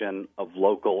tradition of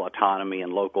local autonomy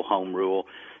and local home rule.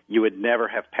 You would never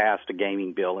have passed a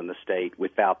gaming bill in the state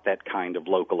without that kind of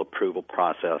local approval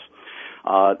process.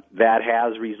 That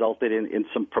has resulted in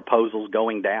some proposals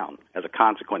going down as a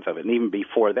consequence of it. And even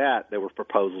before that, there were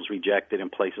proposals rejected in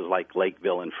places like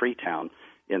Lakeville and Freetown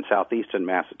in southeastern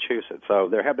Massachusetts. So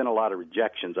there have been a lot of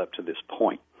rejections up to this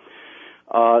point.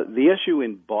 The issue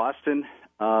in Boston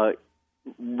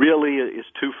really is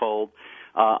twofold.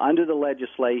 Under the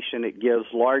legislation, it gives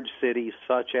large cities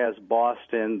such as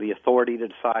Boston the authority to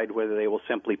decide whether they will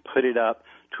simply put it up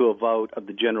to a vote of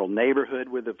the general neighborhood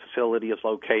where the facility is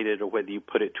located, or whether you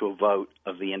put it to a vote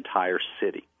of the entire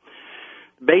city.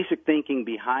 Basic thinking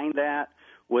behind that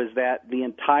was that the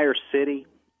entire city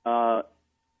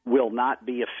will not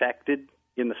be affected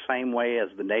in the same way as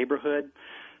the neighborhood.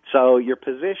 So your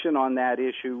position on that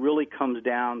issue really comes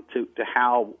down to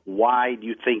how wide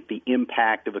you think the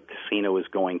impact of a casino is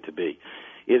going to be.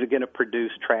 Is it going to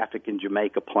produce traffic in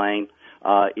Jamaica Plain?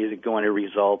 Is it going to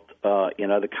result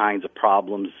in other kinds of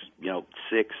problems,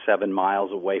 6-7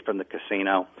 miles away from the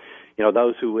casino?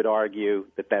 Those who would argue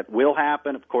that will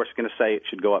happen, of course, are going to say it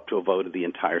should go up to a vote of the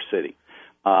entire city.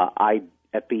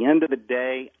 At the end of the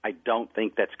day, I don't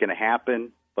think that's going to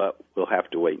happen, but we'll have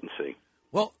to wait and see.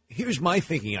 Well, here's my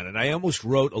thinking on it. I almost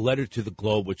wrote a letter to the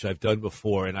Globe, which I've done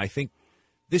before, and I think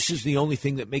this is the only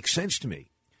thing that makes sense to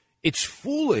me. It's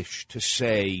foolish to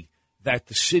say that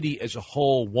the city as a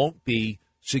whole won't be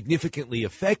significantly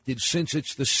affected, since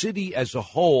it's the city as a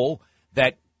whole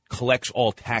that collects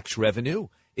all tax revenue.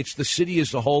 It's the city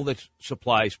as a whole that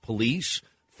supplies police,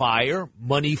 fire,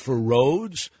 money for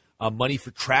roads, money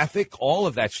for traffic, all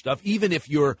of that stuff. Even if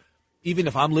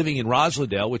I'm living in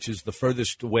Roslindale, which is the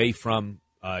furthest away from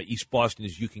East Boston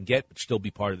as you can get, but still be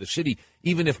part of the city,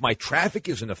 even if my traffic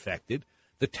isn't affected,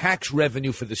 the tax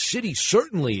revenue for the city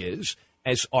certainly is,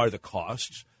 as are the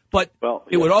costs. But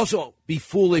it would also be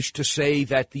foolish to say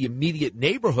that the immediate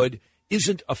neighborhood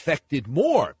isn't affected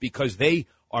more, because they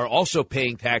are also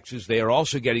paying taxes, they are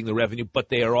also getting the revenue, but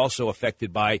they are also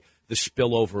affected by the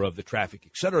spillover of the traffic,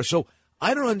 et cetera. So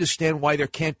I don't understand why there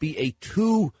can't be a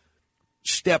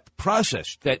two-step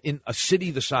process, that in a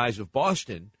city the size of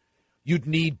Boston, you'd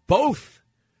need both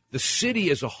the city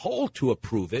as a whole to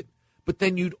approve it, but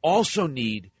then you'd also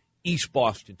need East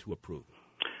Boston to approve it.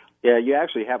 Yeah, you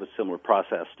actually have a similar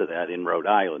process to that in Rhode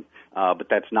Island, but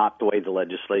that's not the way the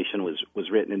legislation was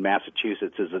written in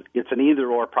Massachusetts. It's an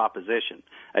either-or proposition,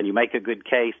 and you make a good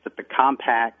case that the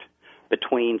compact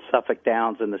between Suffolk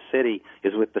Downs and the city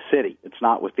is with the city. It's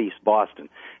not with East Boston.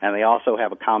 And they also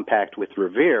have a compact with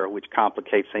Revere, which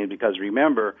complicates things because,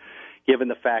 remember, given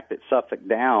the fact that Suffolk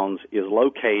Downs is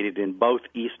located in both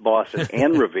East Boston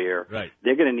and Revere, right,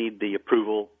 they're going to need the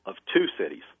approval of two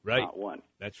cities, not one.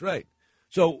 That's right.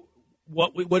 So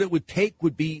what it would take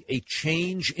would be a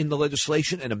change in the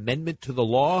legislation, an amendment to the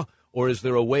law, or is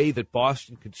there a way that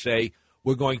Boston could say,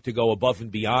 we're going to go above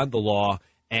and beyond the law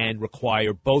and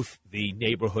require both the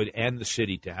neighborhood and the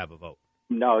city to have a vote?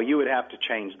 No, you would have to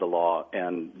change the law,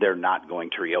 and they're not going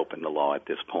to reopen the law at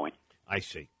this point. I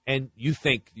see. And you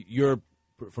think,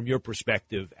 from your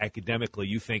perspective, academically,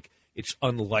 you think it's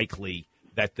unlikely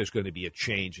that there's going to be a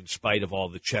change in spite of all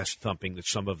the chest thumping that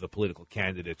some of the political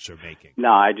candidates are making?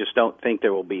 No, I just don't think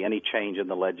there will be any change in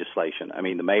the legislation. I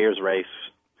mean, the mayor's race,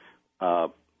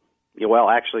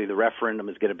 actually, the referendum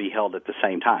is going to be held at the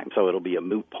same time, so it'll be a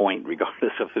moot point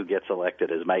regardless of who gets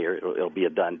elected as mayor. It'll be a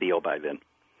done deal by then.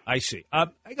 I see. I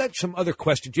got some other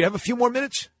questions. Do you have a few more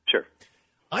minutes? Sure.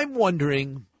 I'm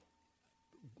wondering,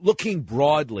 looking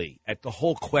broadly at the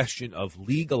whole question of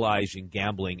legalizing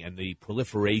gambling and the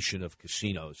proliferation of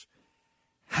casinos,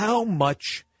 how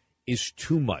much is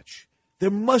too much? There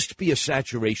must be a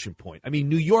saturation point. I mean,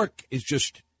 New York is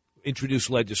just introduced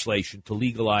legislation to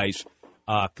legalize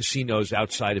casinos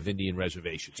outside of Indian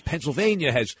reservations.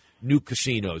 Pennsylvania has new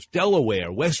casinos.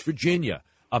 Delaware, West Virginia,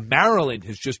 Maryland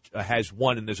has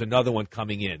one, and there's another one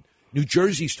coming in. New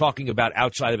Jersey's talking about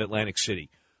outside of Atlantic City.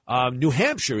 New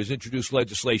Hampshire has introduced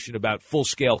legislation about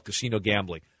full-scale casino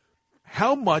gambling.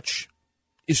 How much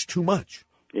is too much?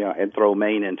 Yeah, and throw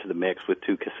Maine into the mix with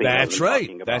 2 casinos. That's right.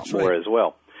 Talking about That's more right. as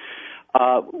well.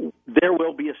 There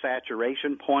will be a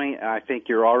saturation point, and I think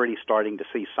you're already starting to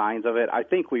see signs of it. I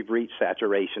think we've reached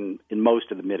saturation in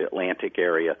most of the Mid-Atlantic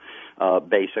area,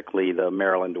 basically the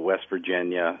Maryland to West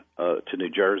Virginia to New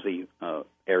Jersey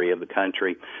area of the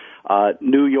country.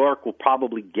 New York will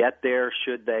probably get there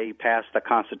should they pass the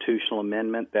constitutional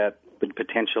amendment that would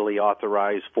potentially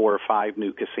authorize 4 or 5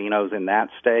 new casinos in that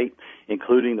state,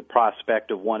 including the prospect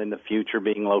of one in the future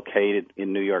being located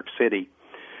in New York City.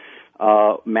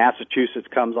 Massachusetts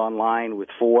comes online with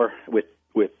 3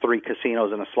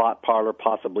 casinos and a slot parlor,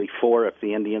 possibly 4 if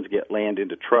the Indians get land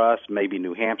into trust. Maybe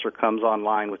New Hampshire comes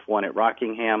online with 1 at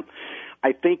Rockingham.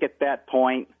 I think at that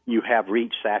point you have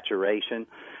reached saturation.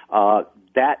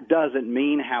 That doesn't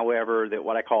mean, however, that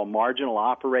what I call marginal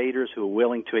operators who are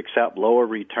willing to accept lower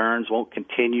returns won't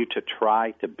continue to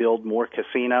try to build more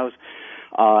casinos.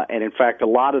 And in fact, a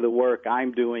lot of the work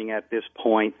I'm doing at this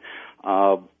point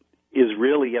is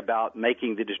really about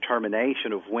making the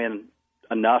determination of when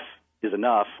enough is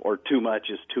enough or too much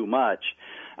is too much.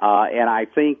 And I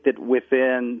think that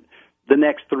within the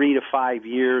next 3 to 5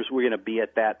 years, we're going to be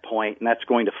at that point, and that's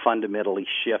going to fundamentally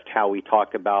shift how we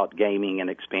talk about gaming and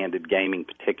expanded gaming,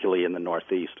 particularly in the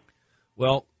Northeast.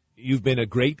 Well, you've been a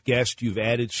great guest. You've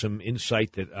added some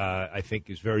insight that I think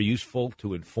is very useful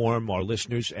to inform our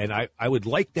listeners, and I would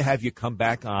like to have you come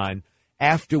back on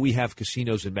after we have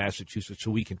casinos in Massachusetts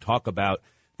so we can talk about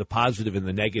the positive and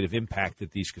the negative impact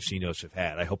that these casinos have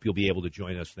had. I hope you'll be able to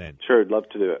join us then. Sure, I'd love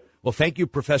to do it. Well, thank you,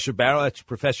 Professor Barrow. That's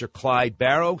Professor Clyde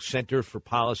Barrow, Center for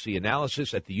Policy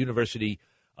Analysis at the University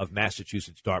of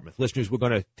Massachusetts, Dartmouth. Listeners, we're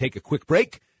going to take a quick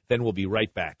break, then we'll be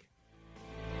right back.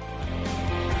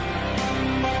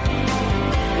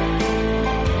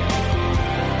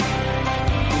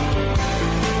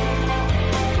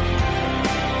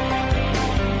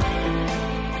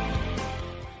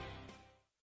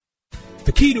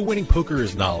 The key to winning poker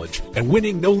is knowledge, and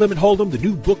winning No Limit Hold'em, the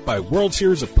new book by World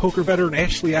Series of Poker veteran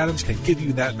Ashley Adams, can give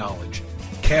you that knowledge.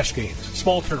 Cash games,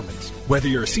 small tournaments, whether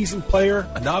you're a seasoned player,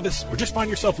 a novice, or just find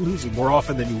yourself losing more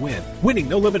often than you win, winning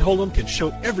No Limit Hold'em can show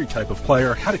every type of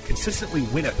player how to consistently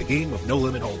win at the game of No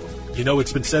Limit Hold'em. You know,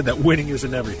 it's been said that winning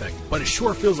isn't everything, but it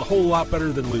sure feels a whole lot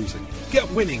better than losing.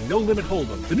 Get Winning No Limit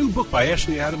Hold'em, the new book by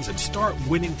Ashley Adams, and start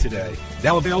winning today.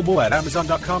 Now available at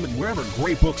Amazon.com and wherever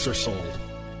great books are sold.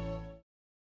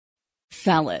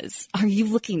 Fellas, are you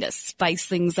looking to spice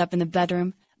things up in the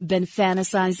bedroom? Been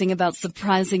fantasizing about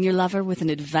surprising your lover with an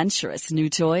adventurous new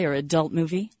toy or adult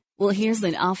movie? Well, here's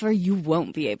an offer you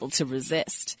won't be able to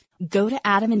resist. Go to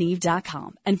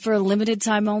adamandeve.com, and for a limited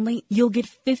time only, you'll get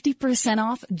 50%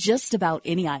 off just about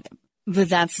any item. But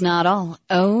that's not all.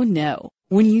 Oh, no.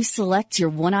 When you select your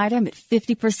one item at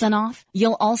 50% off,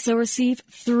 you'll also receive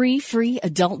 3 free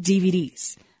adult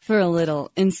DVDs for a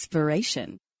little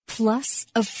inspiration. Plus,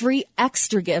 a free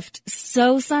extra gift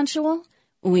so sensual,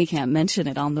 we can't mention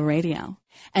it on the radio.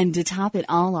 And to top it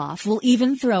all off, we'll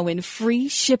even throw in free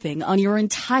shipping on your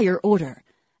entire order.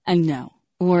 And no,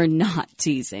 we're not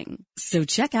teasing. So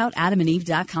check out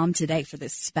adamandeve.com today for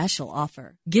this special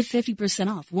offer. Get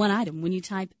 50% off one item when you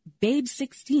type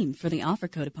BABE16 for the offer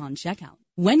code upon checkout.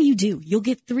 When you do, you'll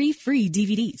get 3 free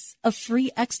DVDs, a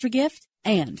free extra gift,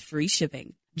 and free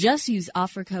shipping. Just use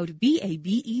offer code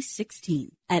BABE16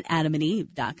 at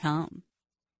adamandeve.com.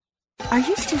 Are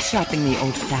you still shopping the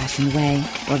old-fashioned way?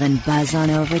 Well, then buzz on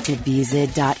over to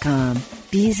BZID.com.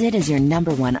 BZID is your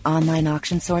 #1 online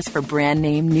auction source for brand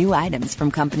name new items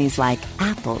from companies like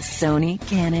Apple, Sony,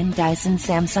 Canon, Dyson,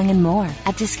 Samsung, and more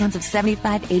at discounts of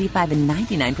 75%, 85%, and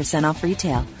 99% off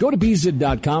retail. Go to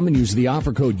BZID.com and use the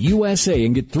offer code USA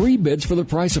and get 3 bids for the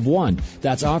price of 1.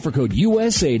 That's offer code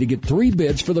USA to get 3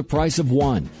 bids for the price of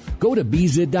 1. Go to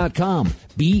BZID.com,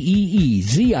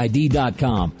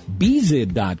 BEEZID.com,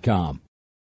 BZID.com.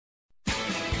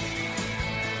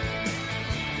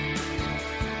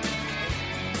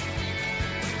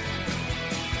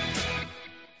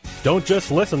 Don't just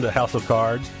listen to House of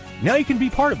Cards. Now you can be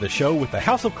part of the show with the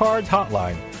House of Cards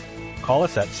hotline. Call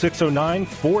us at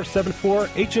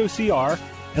 609-474-HOCR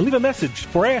and leave a message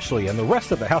for Ashley and the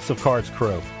rest of the House of Cards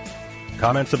crew.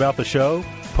 Comments about the show,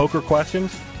 poker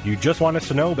questions, you just want us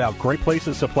to know about great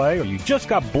places to play, or you just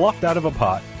got bluffed out of a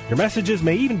pot. Your messages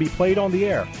may even be played on the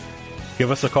air.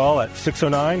 Give us a call at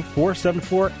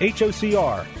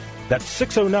 609-474-HOCR. That's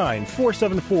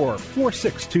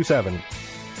 609-474-4627.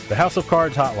 The House of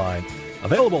Cards hotline,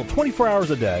 available 24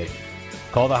 hours a day.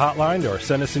 Call the hotline or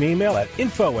send us an email at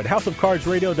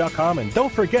info@houseofcardsradio.com. And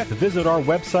don't forget to visit our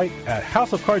website at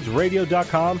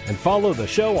houseofcardsradio.com and follow the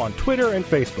show on Twitter and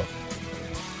Facebook.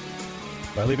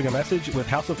 By leaving a message with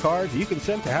House of Cards, you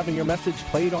consent to having your message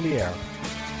played on the air.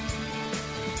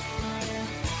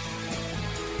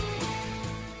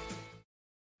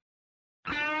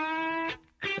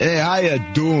 Hey, how you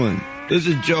doing? This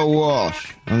is Joe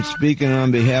Walsh. I'm speaking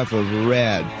on behalf of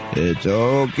RAD. It's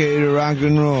okay to rock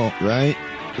and roll, right?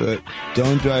 But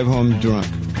don't drive home drunk.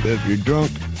 If you're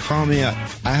drunk, call me up.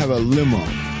 I have a limo.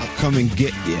 I'll come and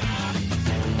get you.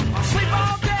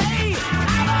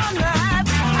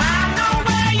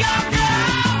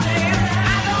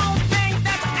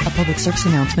 A public service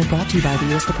announcement brought to you by the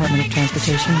U.S. Department of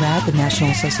Transportation, RAD, the National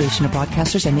Association of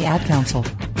Broadcasters, and the Ad Council.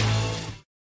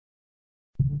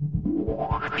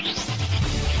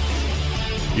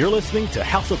 You're listening to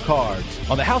House of Cards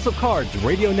on the House of Cards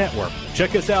Radio Network.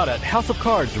 Check us out at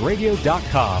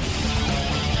houseofcardsradio.com.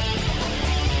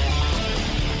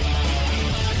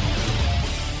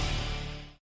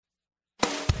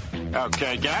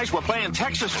 Okay, guys, we're playing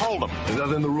Texas Hold'em. There's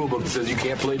nothing in the rulebook that says you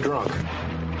can't play drunk.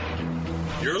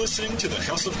 You're listening to the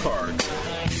House of Cards.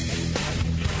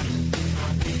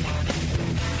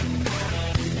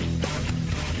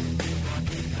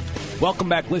 Welcome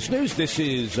back, listeners. This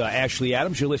is Ashley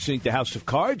Adams. You're listening to House of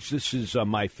Cards. This is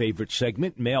my favorite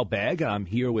segment, Mailbag. I'm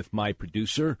here with my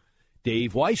producer,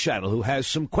 Dave Weishuttle, who has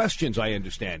some questions, I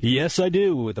understand. Yes, I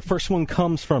do. The first one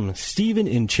comes from Stephen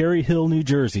in Cherry Hill, New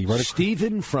Jersey.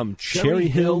 Stephen from Cherry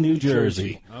Hill, New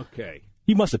Jersey. Okay.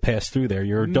 You must have passed through there.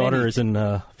 Your daughter is in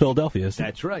Philadelphia, isn't it?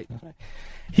 That's right.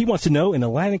 He wants to know, in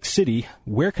Atlantic City,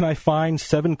 where can I find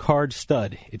 7-card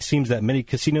stud? It seems that many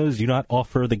casinos do not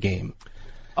offer the game.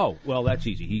 Oh, well, that's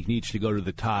easy. He needs to go to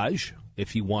the Taj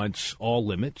if he wants all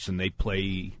limits, and they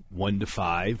play 1 to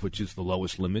 5, which is the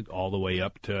lowest limit, all the way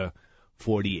up to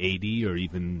 40, 80, or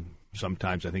even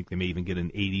sometimes I think they may even get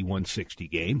an 80, 160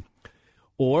 game.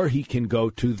 Or he can go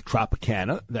to the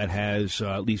Tropicana that has,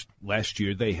 at least last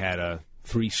year, they had a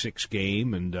 3-6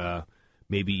 game and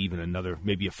maybe even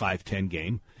maybe a 5-10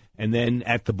 game. And then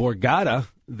at the Borgata,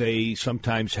 they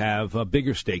sometimes have a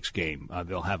bigger stakes game.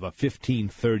 They'll have a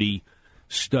 15-30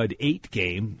 stud 8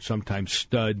 game, sometimes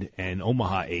stud and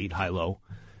Omaha 8, high-low.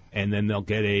 And then they'll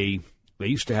get they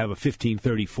used to have a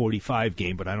 15-30 45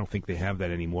 game, but I don't think they have that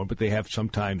anymore. But they have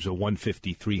sometimes a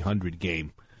 150-300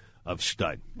 game of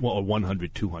stud, or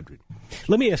 100-200.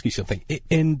 Let me ask you something.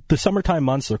 In the summertime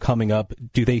months that are coming up,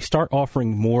 do they start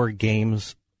offering more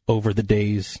games over the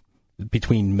days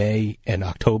between May and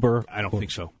October? I don't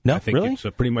think so. No, I think really? It's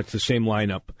pretty much the same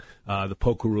lineup. The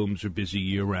poker rooms are busy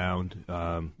year-round,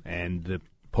 and the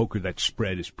poker that's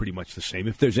spread is pretty much the same.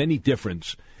 If there's any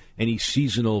difference, any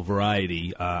seasonal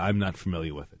variety, I'm not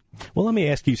familiar with it. Well, let me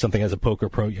ask you something as a poker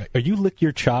pro. Are you lick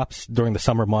your chops during the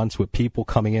summer months with people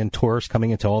coming in, tourists coming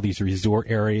into all these resort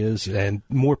areas, and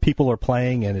more people are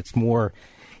playing, and it's more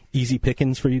easy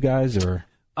pickings for you guys? Or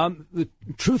the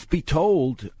truth be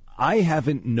told, I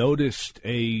haven't noticed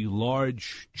a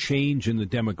large change in the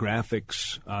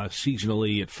demographics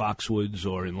seasonally at Foxwoods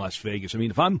or in Las Vegas. I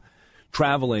mean, if I'm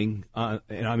traveling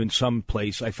and I'm in some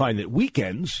place, I find that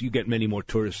weekends you get many more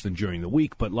tourists than during the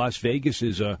week, but Las Vegas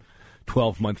is a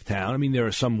 12-month town. I mean, there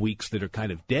are some weeks that are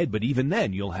kind of dead, but even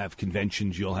then you'll have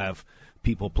conventions, you'll have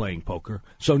people playing poker.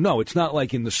 So, no, it's not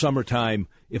like in the summertime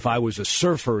if I was a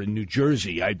surfer in New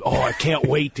Jersey, I can't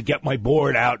wait to get my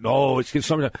board out. It's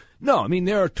summertime. No, I mean,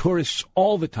 there are tourists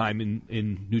all the time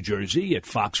in New Jersey, at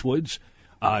Foxwoods,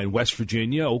 in West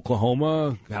Virginia,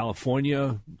 Oklahoma,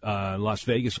 California, Las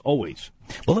Vegas, always.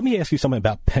 Well, let me ask you something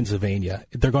about Pennsylvania.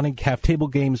 They're going to have table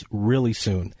games really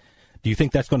soon. Do you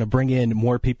think that's going to bring in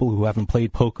more people who haven't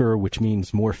played poker, which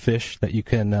means more fish that you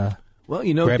can grab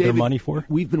David, their money for?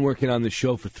 We've been working on this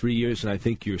show for 3 years, and I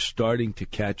think you're starting to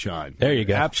catch on. There you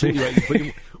go. Absolutely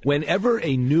right. Whenever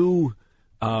a new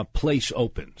place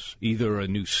opens, either a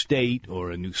new state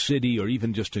or a new city or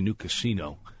even just a new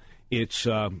casino, it's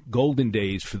golden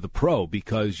days for the pro,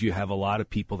 because you have a lot of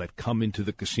people that come into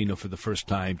the casino for the first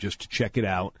time just to check it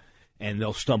out. And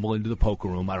they'll stumble into the poker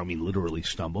room. I don't mean literally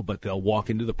stumble, but they'll walk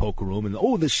into the poker room and,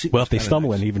 this well, if they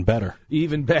stumble in, even better.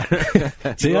 Even better.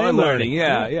 See, I'm learning.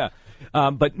 Yeah.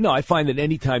 But no, I find that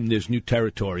anytime there's new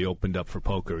territory opened up for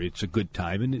poker, it's a good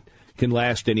time. And it can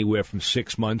last anywhere from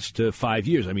 6 months to 5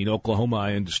 years. I mean, Oklahoma,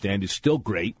 I understand, is still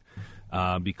great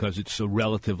because it's a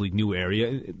relatively new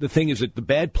area. The thing is that the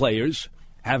bad players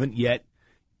haven't yet,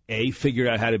 figured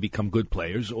out how to become good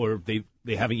players, or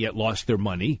they haven't yet lost their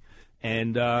money.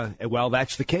 And while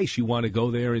that's the case, you want to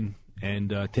go there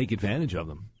and take advantage of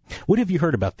them. What have you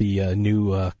heard about the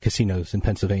new casinos in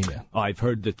Pennsylvania? I've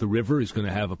heard that the River is going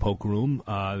to have a poker room,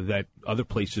 that other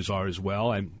places are as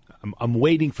well. I'm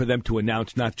waiting for them to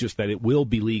announce not just that it will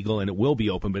be legal and it will be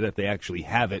open, but that they actually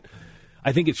have it.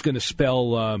 I think it's going to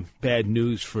spell bad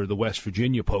news for the West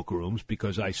Virginia poker rooms,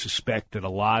 because I suspect that a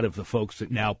lot of the folks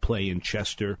that now play in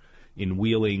Chester, in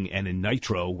Wheeling, and in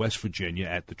Nitro, West Virginia,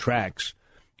 at the tracks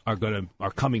are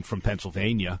coming from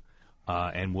Pennsylvania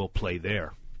and will play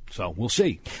there. So we'll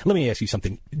see. Let me ask you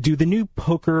something. Do the new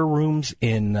poker rooms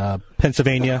in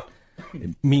Pennsylvania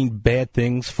mean bad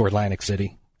things for Atlantic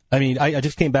City? I mean, I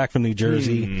just came back from New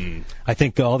Jersey. I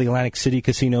think all the Atlantic City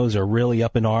casinos are really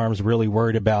up in arms, really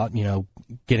worried about,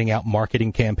 getting out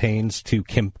marketing campaigns to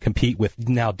compete with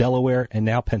now Delaware and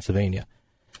now Pennsylvania.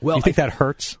 Well, do you think that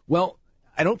hurts? Well,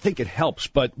 I don't think it helps,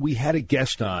 but we had a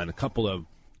guest on a couple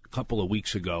of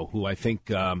weeks ago who I think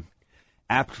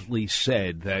aptly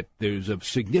said that there's a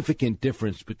significant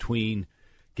difference between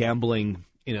gambling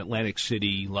in Atlantic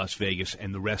City, Las Vegas,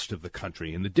 and the rest of the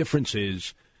country. And the difference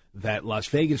is that Las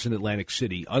Vegas and Atlantic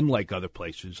City, unlike other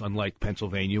places, unlike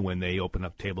Pennsylvania when they open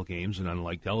up table games, and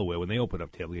unlike Delaware when they open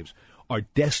up table games, are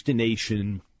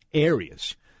destination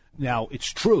areas. Now,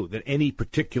 it's true that any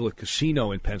particular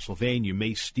casino in Pennsylvania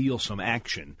may steal some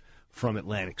action from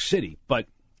Atlantic City, but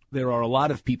there are a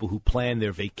lot of people who plan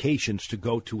their vacations to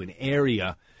go to an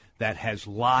area that has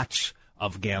lots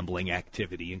of gambling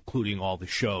activity, including all the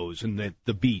shows, and that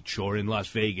the beach or in Las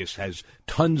Vegas has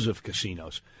tons of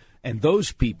casinos. And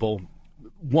those people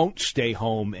won't stay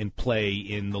home and play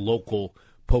in the local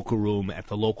poker room at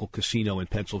the local casino in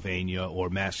Pennsylvania or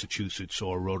Massachusetts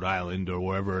or Rhode Island or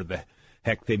wherever the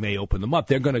heck they may open them up.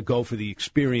 They're going to go for the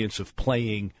experience of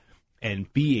playing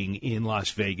and being in Las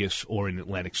Vegas or in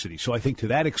Atlantic City. So I think to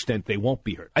that extent they won't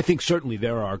be hurt. I think certainly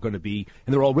there are going to be,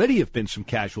 and there already have been some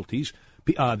casualties.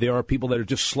 There are people that are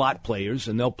just slot players,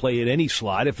 and they'll play at any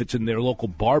slot. If it's in their local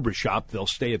barbershop, they'll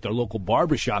stay at their local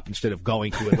barbershop instead of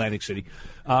going to Atlantic City.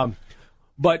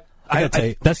 But I gotta tell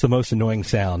you, that's the most annoying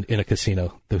sound in a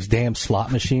casino. Those damn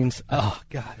slot machines. Oh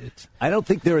God! I don't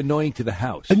think they're annoying to the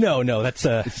house. No, that's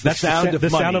the sound of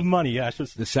money. Sound of money. Yeah, it's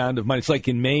just the sound of money. It's like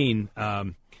in Maine,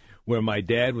 where my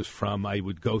dad was from. I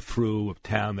would go through a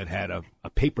town that had a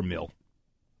paper mill.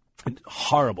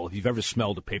 Horrible. If you've ever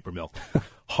smelled a paper mill,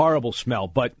 horrible smell.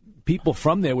 But people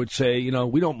from there would say,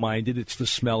 we don't mind it. It's the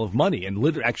smell of money. And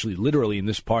literally in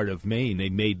this part of Maine, they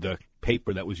made the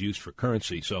paper that was used for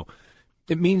currency. So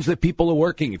it means that people are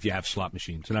working if you have slot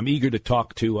machines. And I'm eager to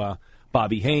talk to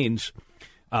Bobby Haynes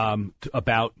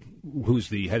about, who's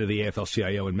the head of the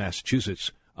AFL-CIO in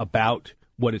Massachusetts, about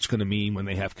what it's going to mean when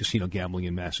they have casino gambling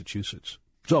in Massachusetts.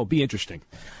 So it'll be interesting.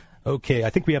 Okay,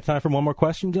 I think we have time for one more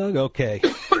question, Doug. Okay.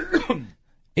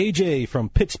 AJ from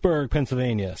Pittsburgh,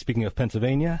 Pennsylvania. Speaking of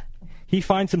Pennsylvania, he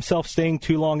finds himself staying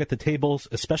too long at the tables,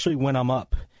 especially when I'm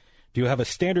up. Do you have a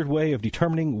standard way of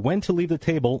determining when to leave the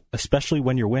table, especially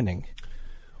when you're winning?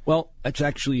 Well, that's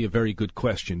actually a very good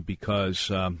question,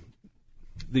 because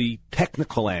the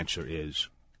technical answer is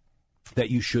that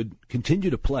you should continue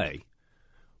to play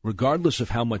regardless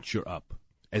of how much you're up,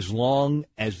 as long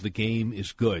as the game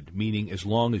is good, meaning as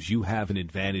long as you have an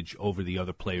advantage over the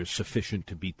other players sufficient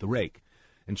to beat the rake.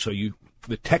 And so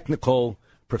the technical,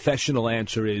 professional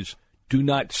answer is do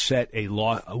not set a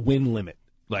win limit.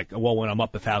 Like, well, when I'm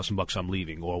up $1,000, I'm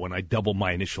leaving, or when I double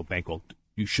my initial bankroll,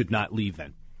 you should not leave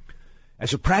then.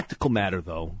 As a practical matter,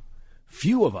 though,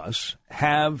 few of us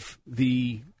have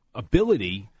the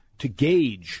ability to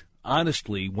gauge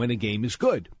honestly when a game is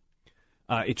good.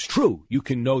 It's true. You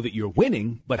can know that you're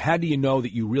winning, but how do you know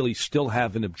that you really still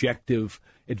have an objective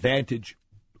advantage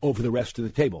over the rest of the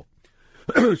table?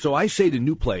 So I say to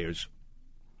new players,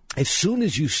 as soon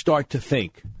as you start to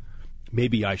think,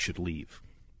 maybe I should leave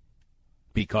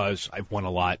because I've won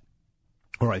a lot,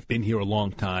 or I've been here a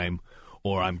long time,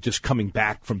 or I'm just coming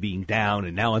back from being down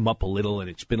and now I'm up a little and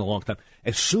it's been a long time.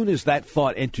 As soon as that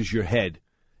thought enters your head,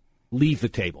 leave the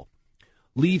table.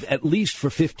 Leave at least for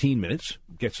 15 minutes,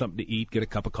 get something to eat, get a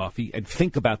cup of coffee, and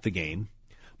think about the game.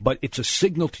 But it's a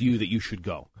signal to you that you should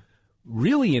go.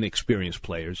 Really inexperienced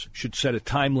players should set a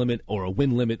time limit or a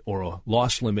win limit or a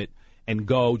loss limit and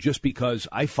go, just because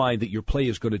I find that your play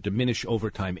is going to diminish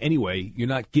over time anyway. You're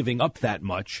not giving up that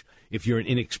much if you're an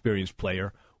inexperienced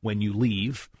player. When you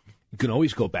leave, you can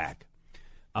always go back.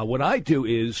 What I do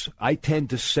is I tend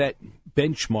to set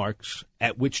benchmarks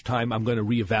at which time I'm going to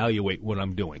reevaluate what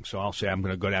I'm doing. So I'll say I'm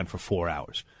going to go down for 4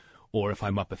 hours, or if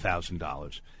I'm up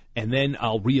 $1,000. And then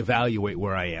I'll reevaluate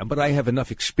where I am. But I have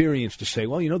enough experience to say,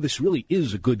 well, this really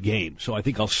is a good game. So I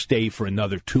think I'll stay for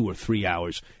another 2 or 3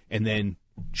 hours and then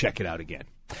check it out again.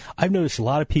 I've noticed a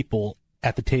lot of people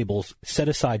at the tables set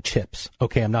aside chips.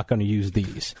 Okay, I'm not going to use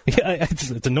these.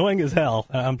 It's annoying as hell.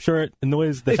 I'm sure it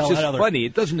annoys the hell out of It's just funny.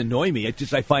 It doesn't annoy me.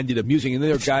 I find it amusing. And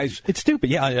there are guys... It's stupid.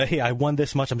 Yeah, hey, I won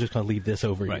this much. I'm just going to leave this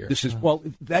over here.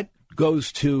 That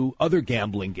goes to other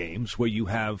gambling games where you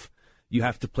have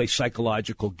to play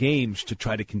psychological games to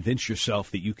try to convince yourself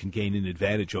that you can gain an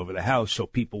advantage over the house. So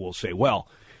people will say, well,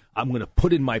 I'm going to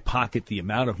put in my pocket the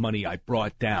amount of money I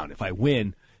brought down. If I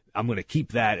win, I'm going to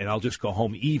keep that and I'll just go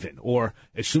home even. Or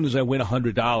as soon as I win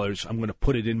 $100, I'm going to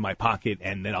put it in my pocket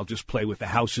and then I'll just play with the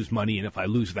house's money. And if I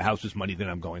lose the house's money, then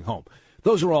I'm going home.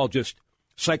 Those are all just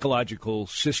psychological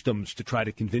systems to try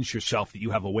to convince yourself that you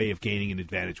have a way of gaining an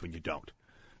advantage when you don't.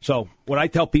 So what I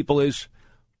tell people is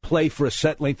play for a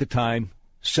set length of time,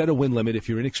 set a win limit if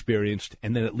you're inexperienced,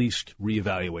 and then at least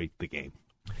reevaluate the game.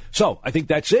 So I think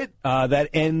that's it. That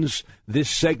ends this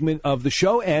segment of the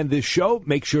show and this show.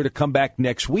 Make sure to come back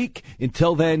next week.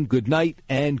 Until then, good night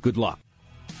and good luck.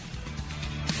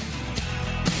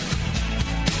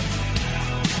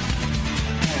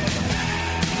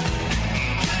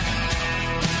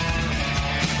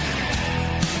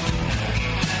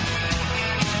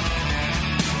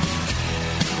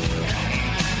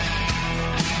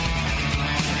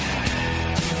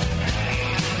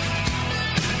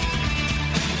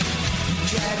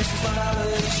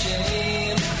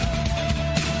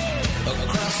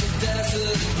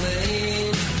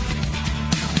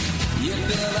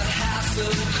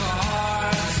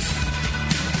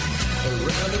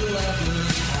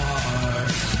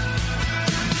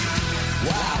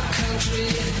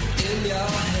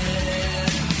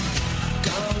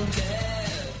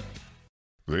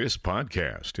 This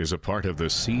podcast is a part of the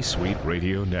C-Suite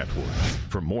Radio Network.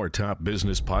 For more top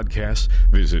business podcasts,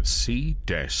 visit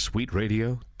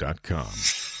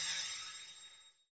c-suiteradio.com.